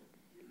question?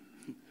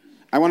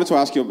 I wanted to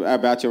ask you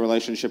about your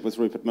relationship with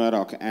Rupert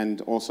Murdoch,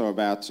 and also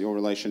about your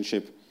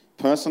relationship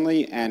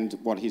personally and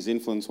what his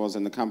influence was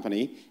in the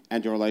company,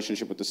 and your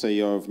relationship with the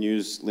CEO of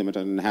News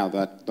Limited and how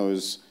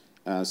those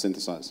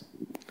synthesise.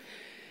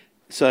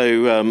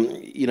 So,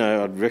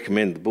 I'd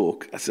recommend the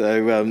book.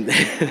 So,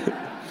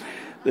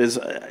 there's,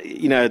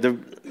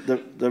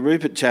 the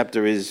Rupert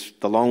chapter is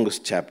the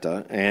longest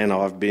chapter, and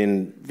I've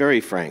been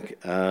very frank.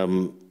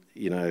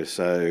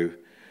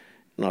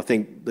 And I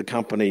think the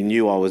company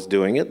knew I was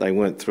doing it. They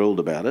weren't thrilled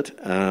about it.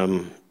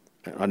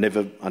 I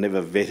never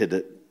vetted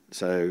it,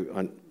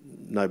 so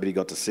nobody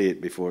got to see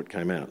it before it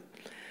came out.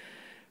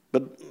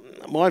 But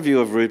my view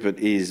of Rupert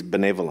is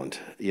benevolent.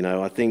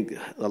 I think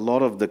a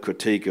lot of the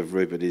critique of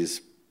Rupert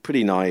is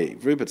pretty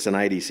naive. Rupert's an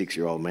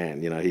 86-year-old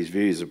man. His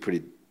views are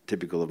pretty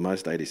typical of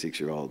most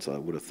 86-year-olds, I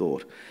would have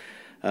thought.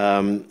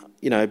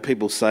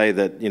 People say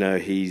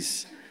that,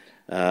 he's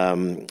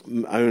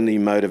only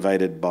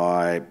motivated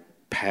by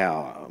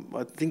power.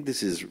 I think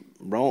this is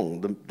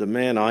wrong. The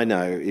man I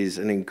know is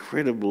an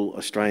incredible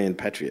Australian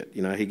patriot.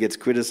 He gets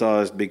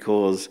criticised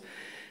because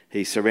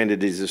he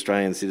surrendered his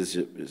Australian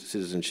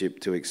citizenship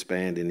to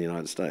expand in the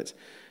United States.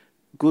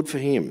 Good for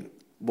him.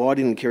 Why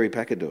didn't Kerry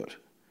Packer do it?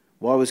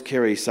 Why was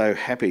Kerry so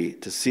happy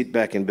to sit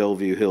back in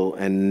Bellevue Hill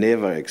and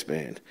never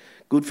expand?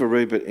 Good for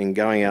Rupert in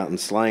going out and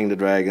slaying the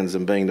dragons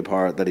and being the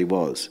pirate that he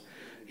was.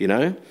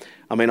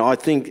 I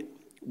think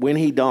when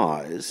he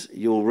dies,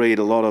 you'll read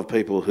a lot of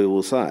people who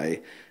will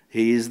say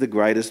he is the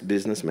greatest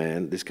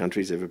businessman this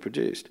country's ever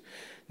produced.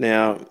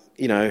 Now,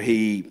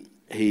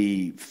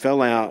 he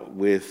fell out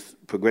with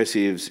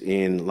progressives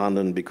in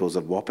London because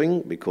of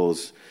Wapping,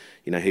 because,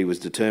 he was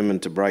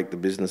determined to break the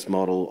business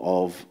model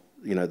of,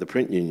 the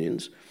print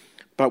unions.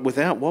 But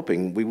without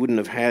Wapping, we wouldn't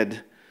have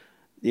had,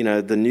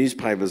 the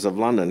newspapers of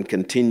London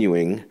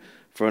continuing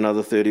for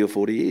another 30 or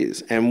 40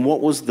 years. And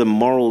what was the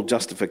moral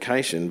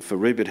justification for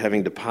Rupert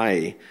having to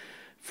pay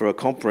for a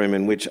comp room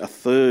in which a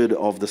third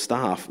of the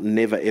staff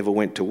never ever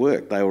went to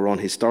work? They were on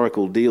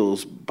historical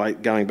deals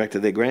going back to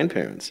their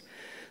grandparents.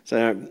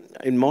 So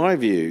in my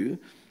view,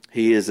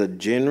 he is a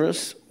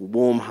generous,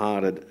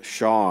 warm-hearted,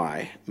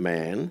 shy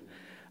man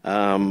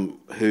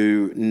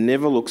who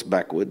never looks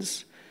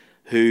backwards,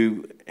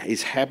 who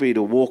is happy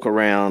to walk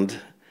around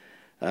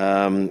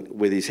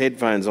with his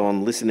headphones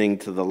on, listening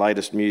to the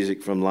latest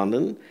music from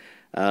London.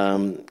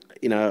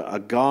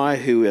 A guy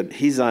who at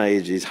his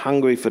age is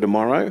hungry for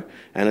tomorrow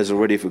and has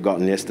already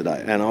forgotten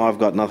yesterday. And I've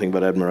got nothing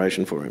but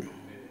admiration for him.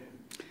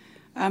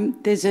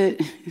 There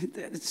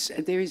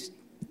is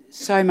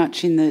so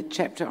much in the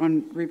chapter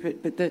on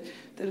Rupert, but the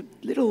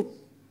little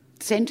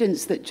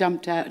sentence that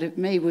jumped out at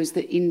me was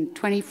that in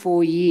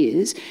 24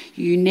 years,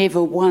 you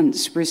never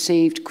once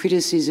received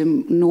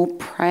criticism nor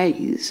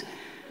praise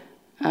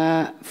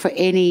for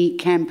any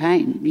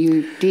campaign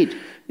you did.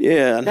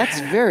 Yeah. That's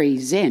very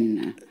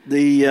zen.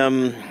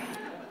 I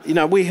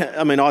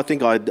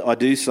think I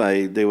do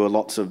say there were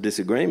lots of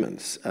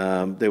disagreements.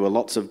 There were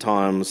lots of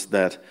times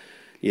that,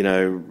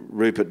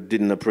 Rupert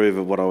didn't approve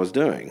of what I was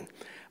doing.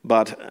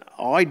 But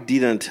I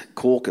didn't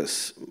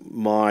caucus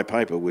my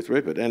paper with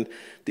Rupert. And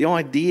the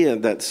idea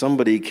that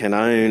somebody can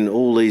own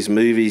all these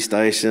movie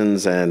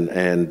stations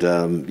and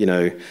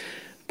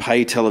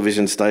pay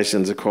television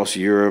stations across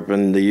Europe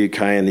and the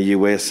UK and the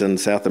US and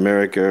South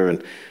America,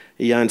 and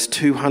he owns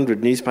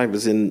 200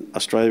 newspapers in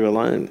Australia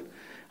alone.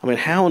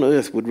 How on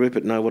earth would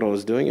Rupert know what I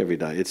was doing every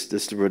day? It's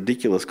just a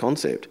ridiculous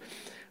concept.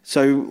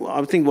 So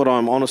I think what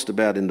I'm honest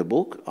about in the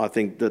book, I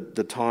think that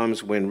the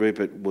times when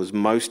Rupert was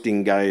most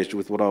engaged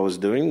with what I was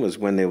doing was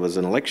when there was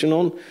an election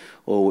on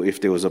or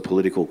if there was a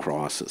political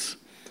crisis.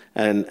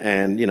 And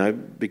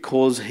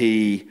because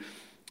he,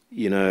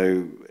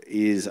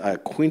 is a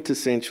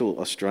quintessential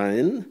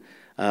Australian,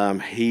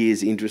 he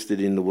is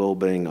interested in the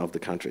well-being of the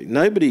country.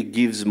 Nobody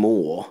gives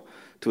more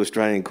to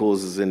Australian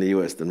causes in the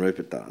US than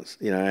Rupert does,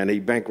 and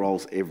he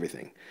bankrolls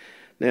everything.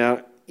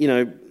 Now,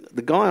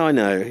 the guy I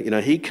know,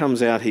 he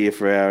comes out here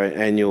for our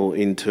annual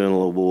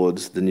internal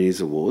awards, the News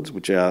Awards,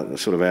 which are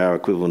sort of our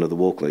equivalent of the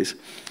Walkleys,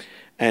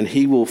 and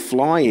he will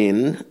fly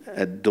in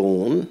at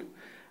dawn,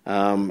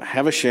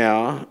 have a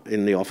shower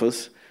in the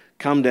office,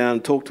 come down,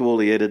 talk to all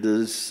the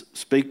editors,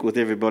 speak with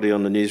everybody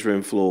on the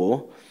newsroom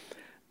floor,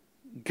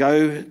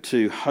 go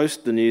to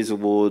host the News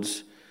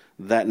Awards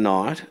that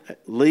night,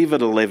 leave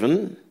at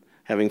 11,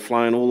 having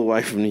flown all the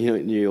way from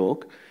New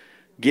York,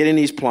 get in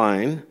his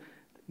plane,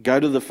 go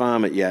to the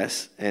farm at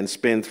Yass and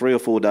spend 3 or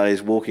 4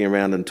 days walking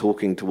around and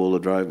talking to all the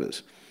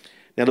drovers.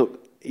 Now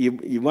look,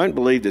 you won't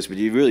believe this, but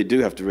you really do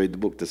have to read the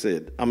book to see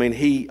it.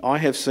 I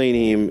have seen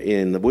him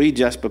in the Wee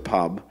Jasper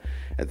pub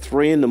at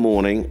 3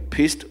 a.m,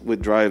 pissed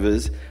with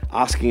drovers,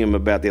 asking him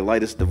about their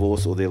latest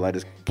divorce or their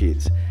latest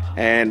kids.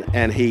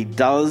 And he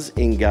does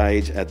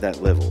engage at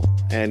that level,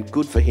 and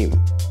good for him.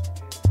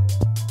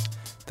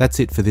 That's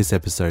it for this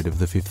episode of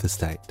The Fifth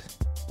Estate.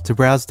 To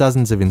browse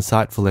dozens of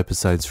insightful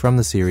episodes from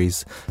the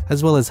series,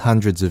 as well as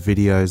hundreds of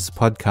videos,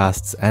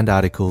 podcasts and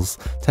articles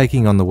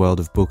taking on the world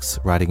of books,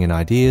 writing and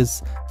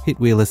ideas, hit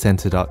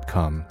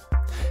wheelercentre.com.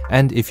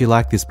 And if you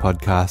like this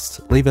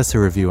podcast, leave us a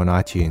review on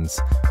iTunes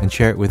and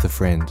share it with a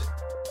friend.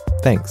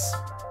 Thanks.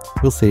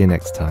 We'll see you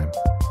next time.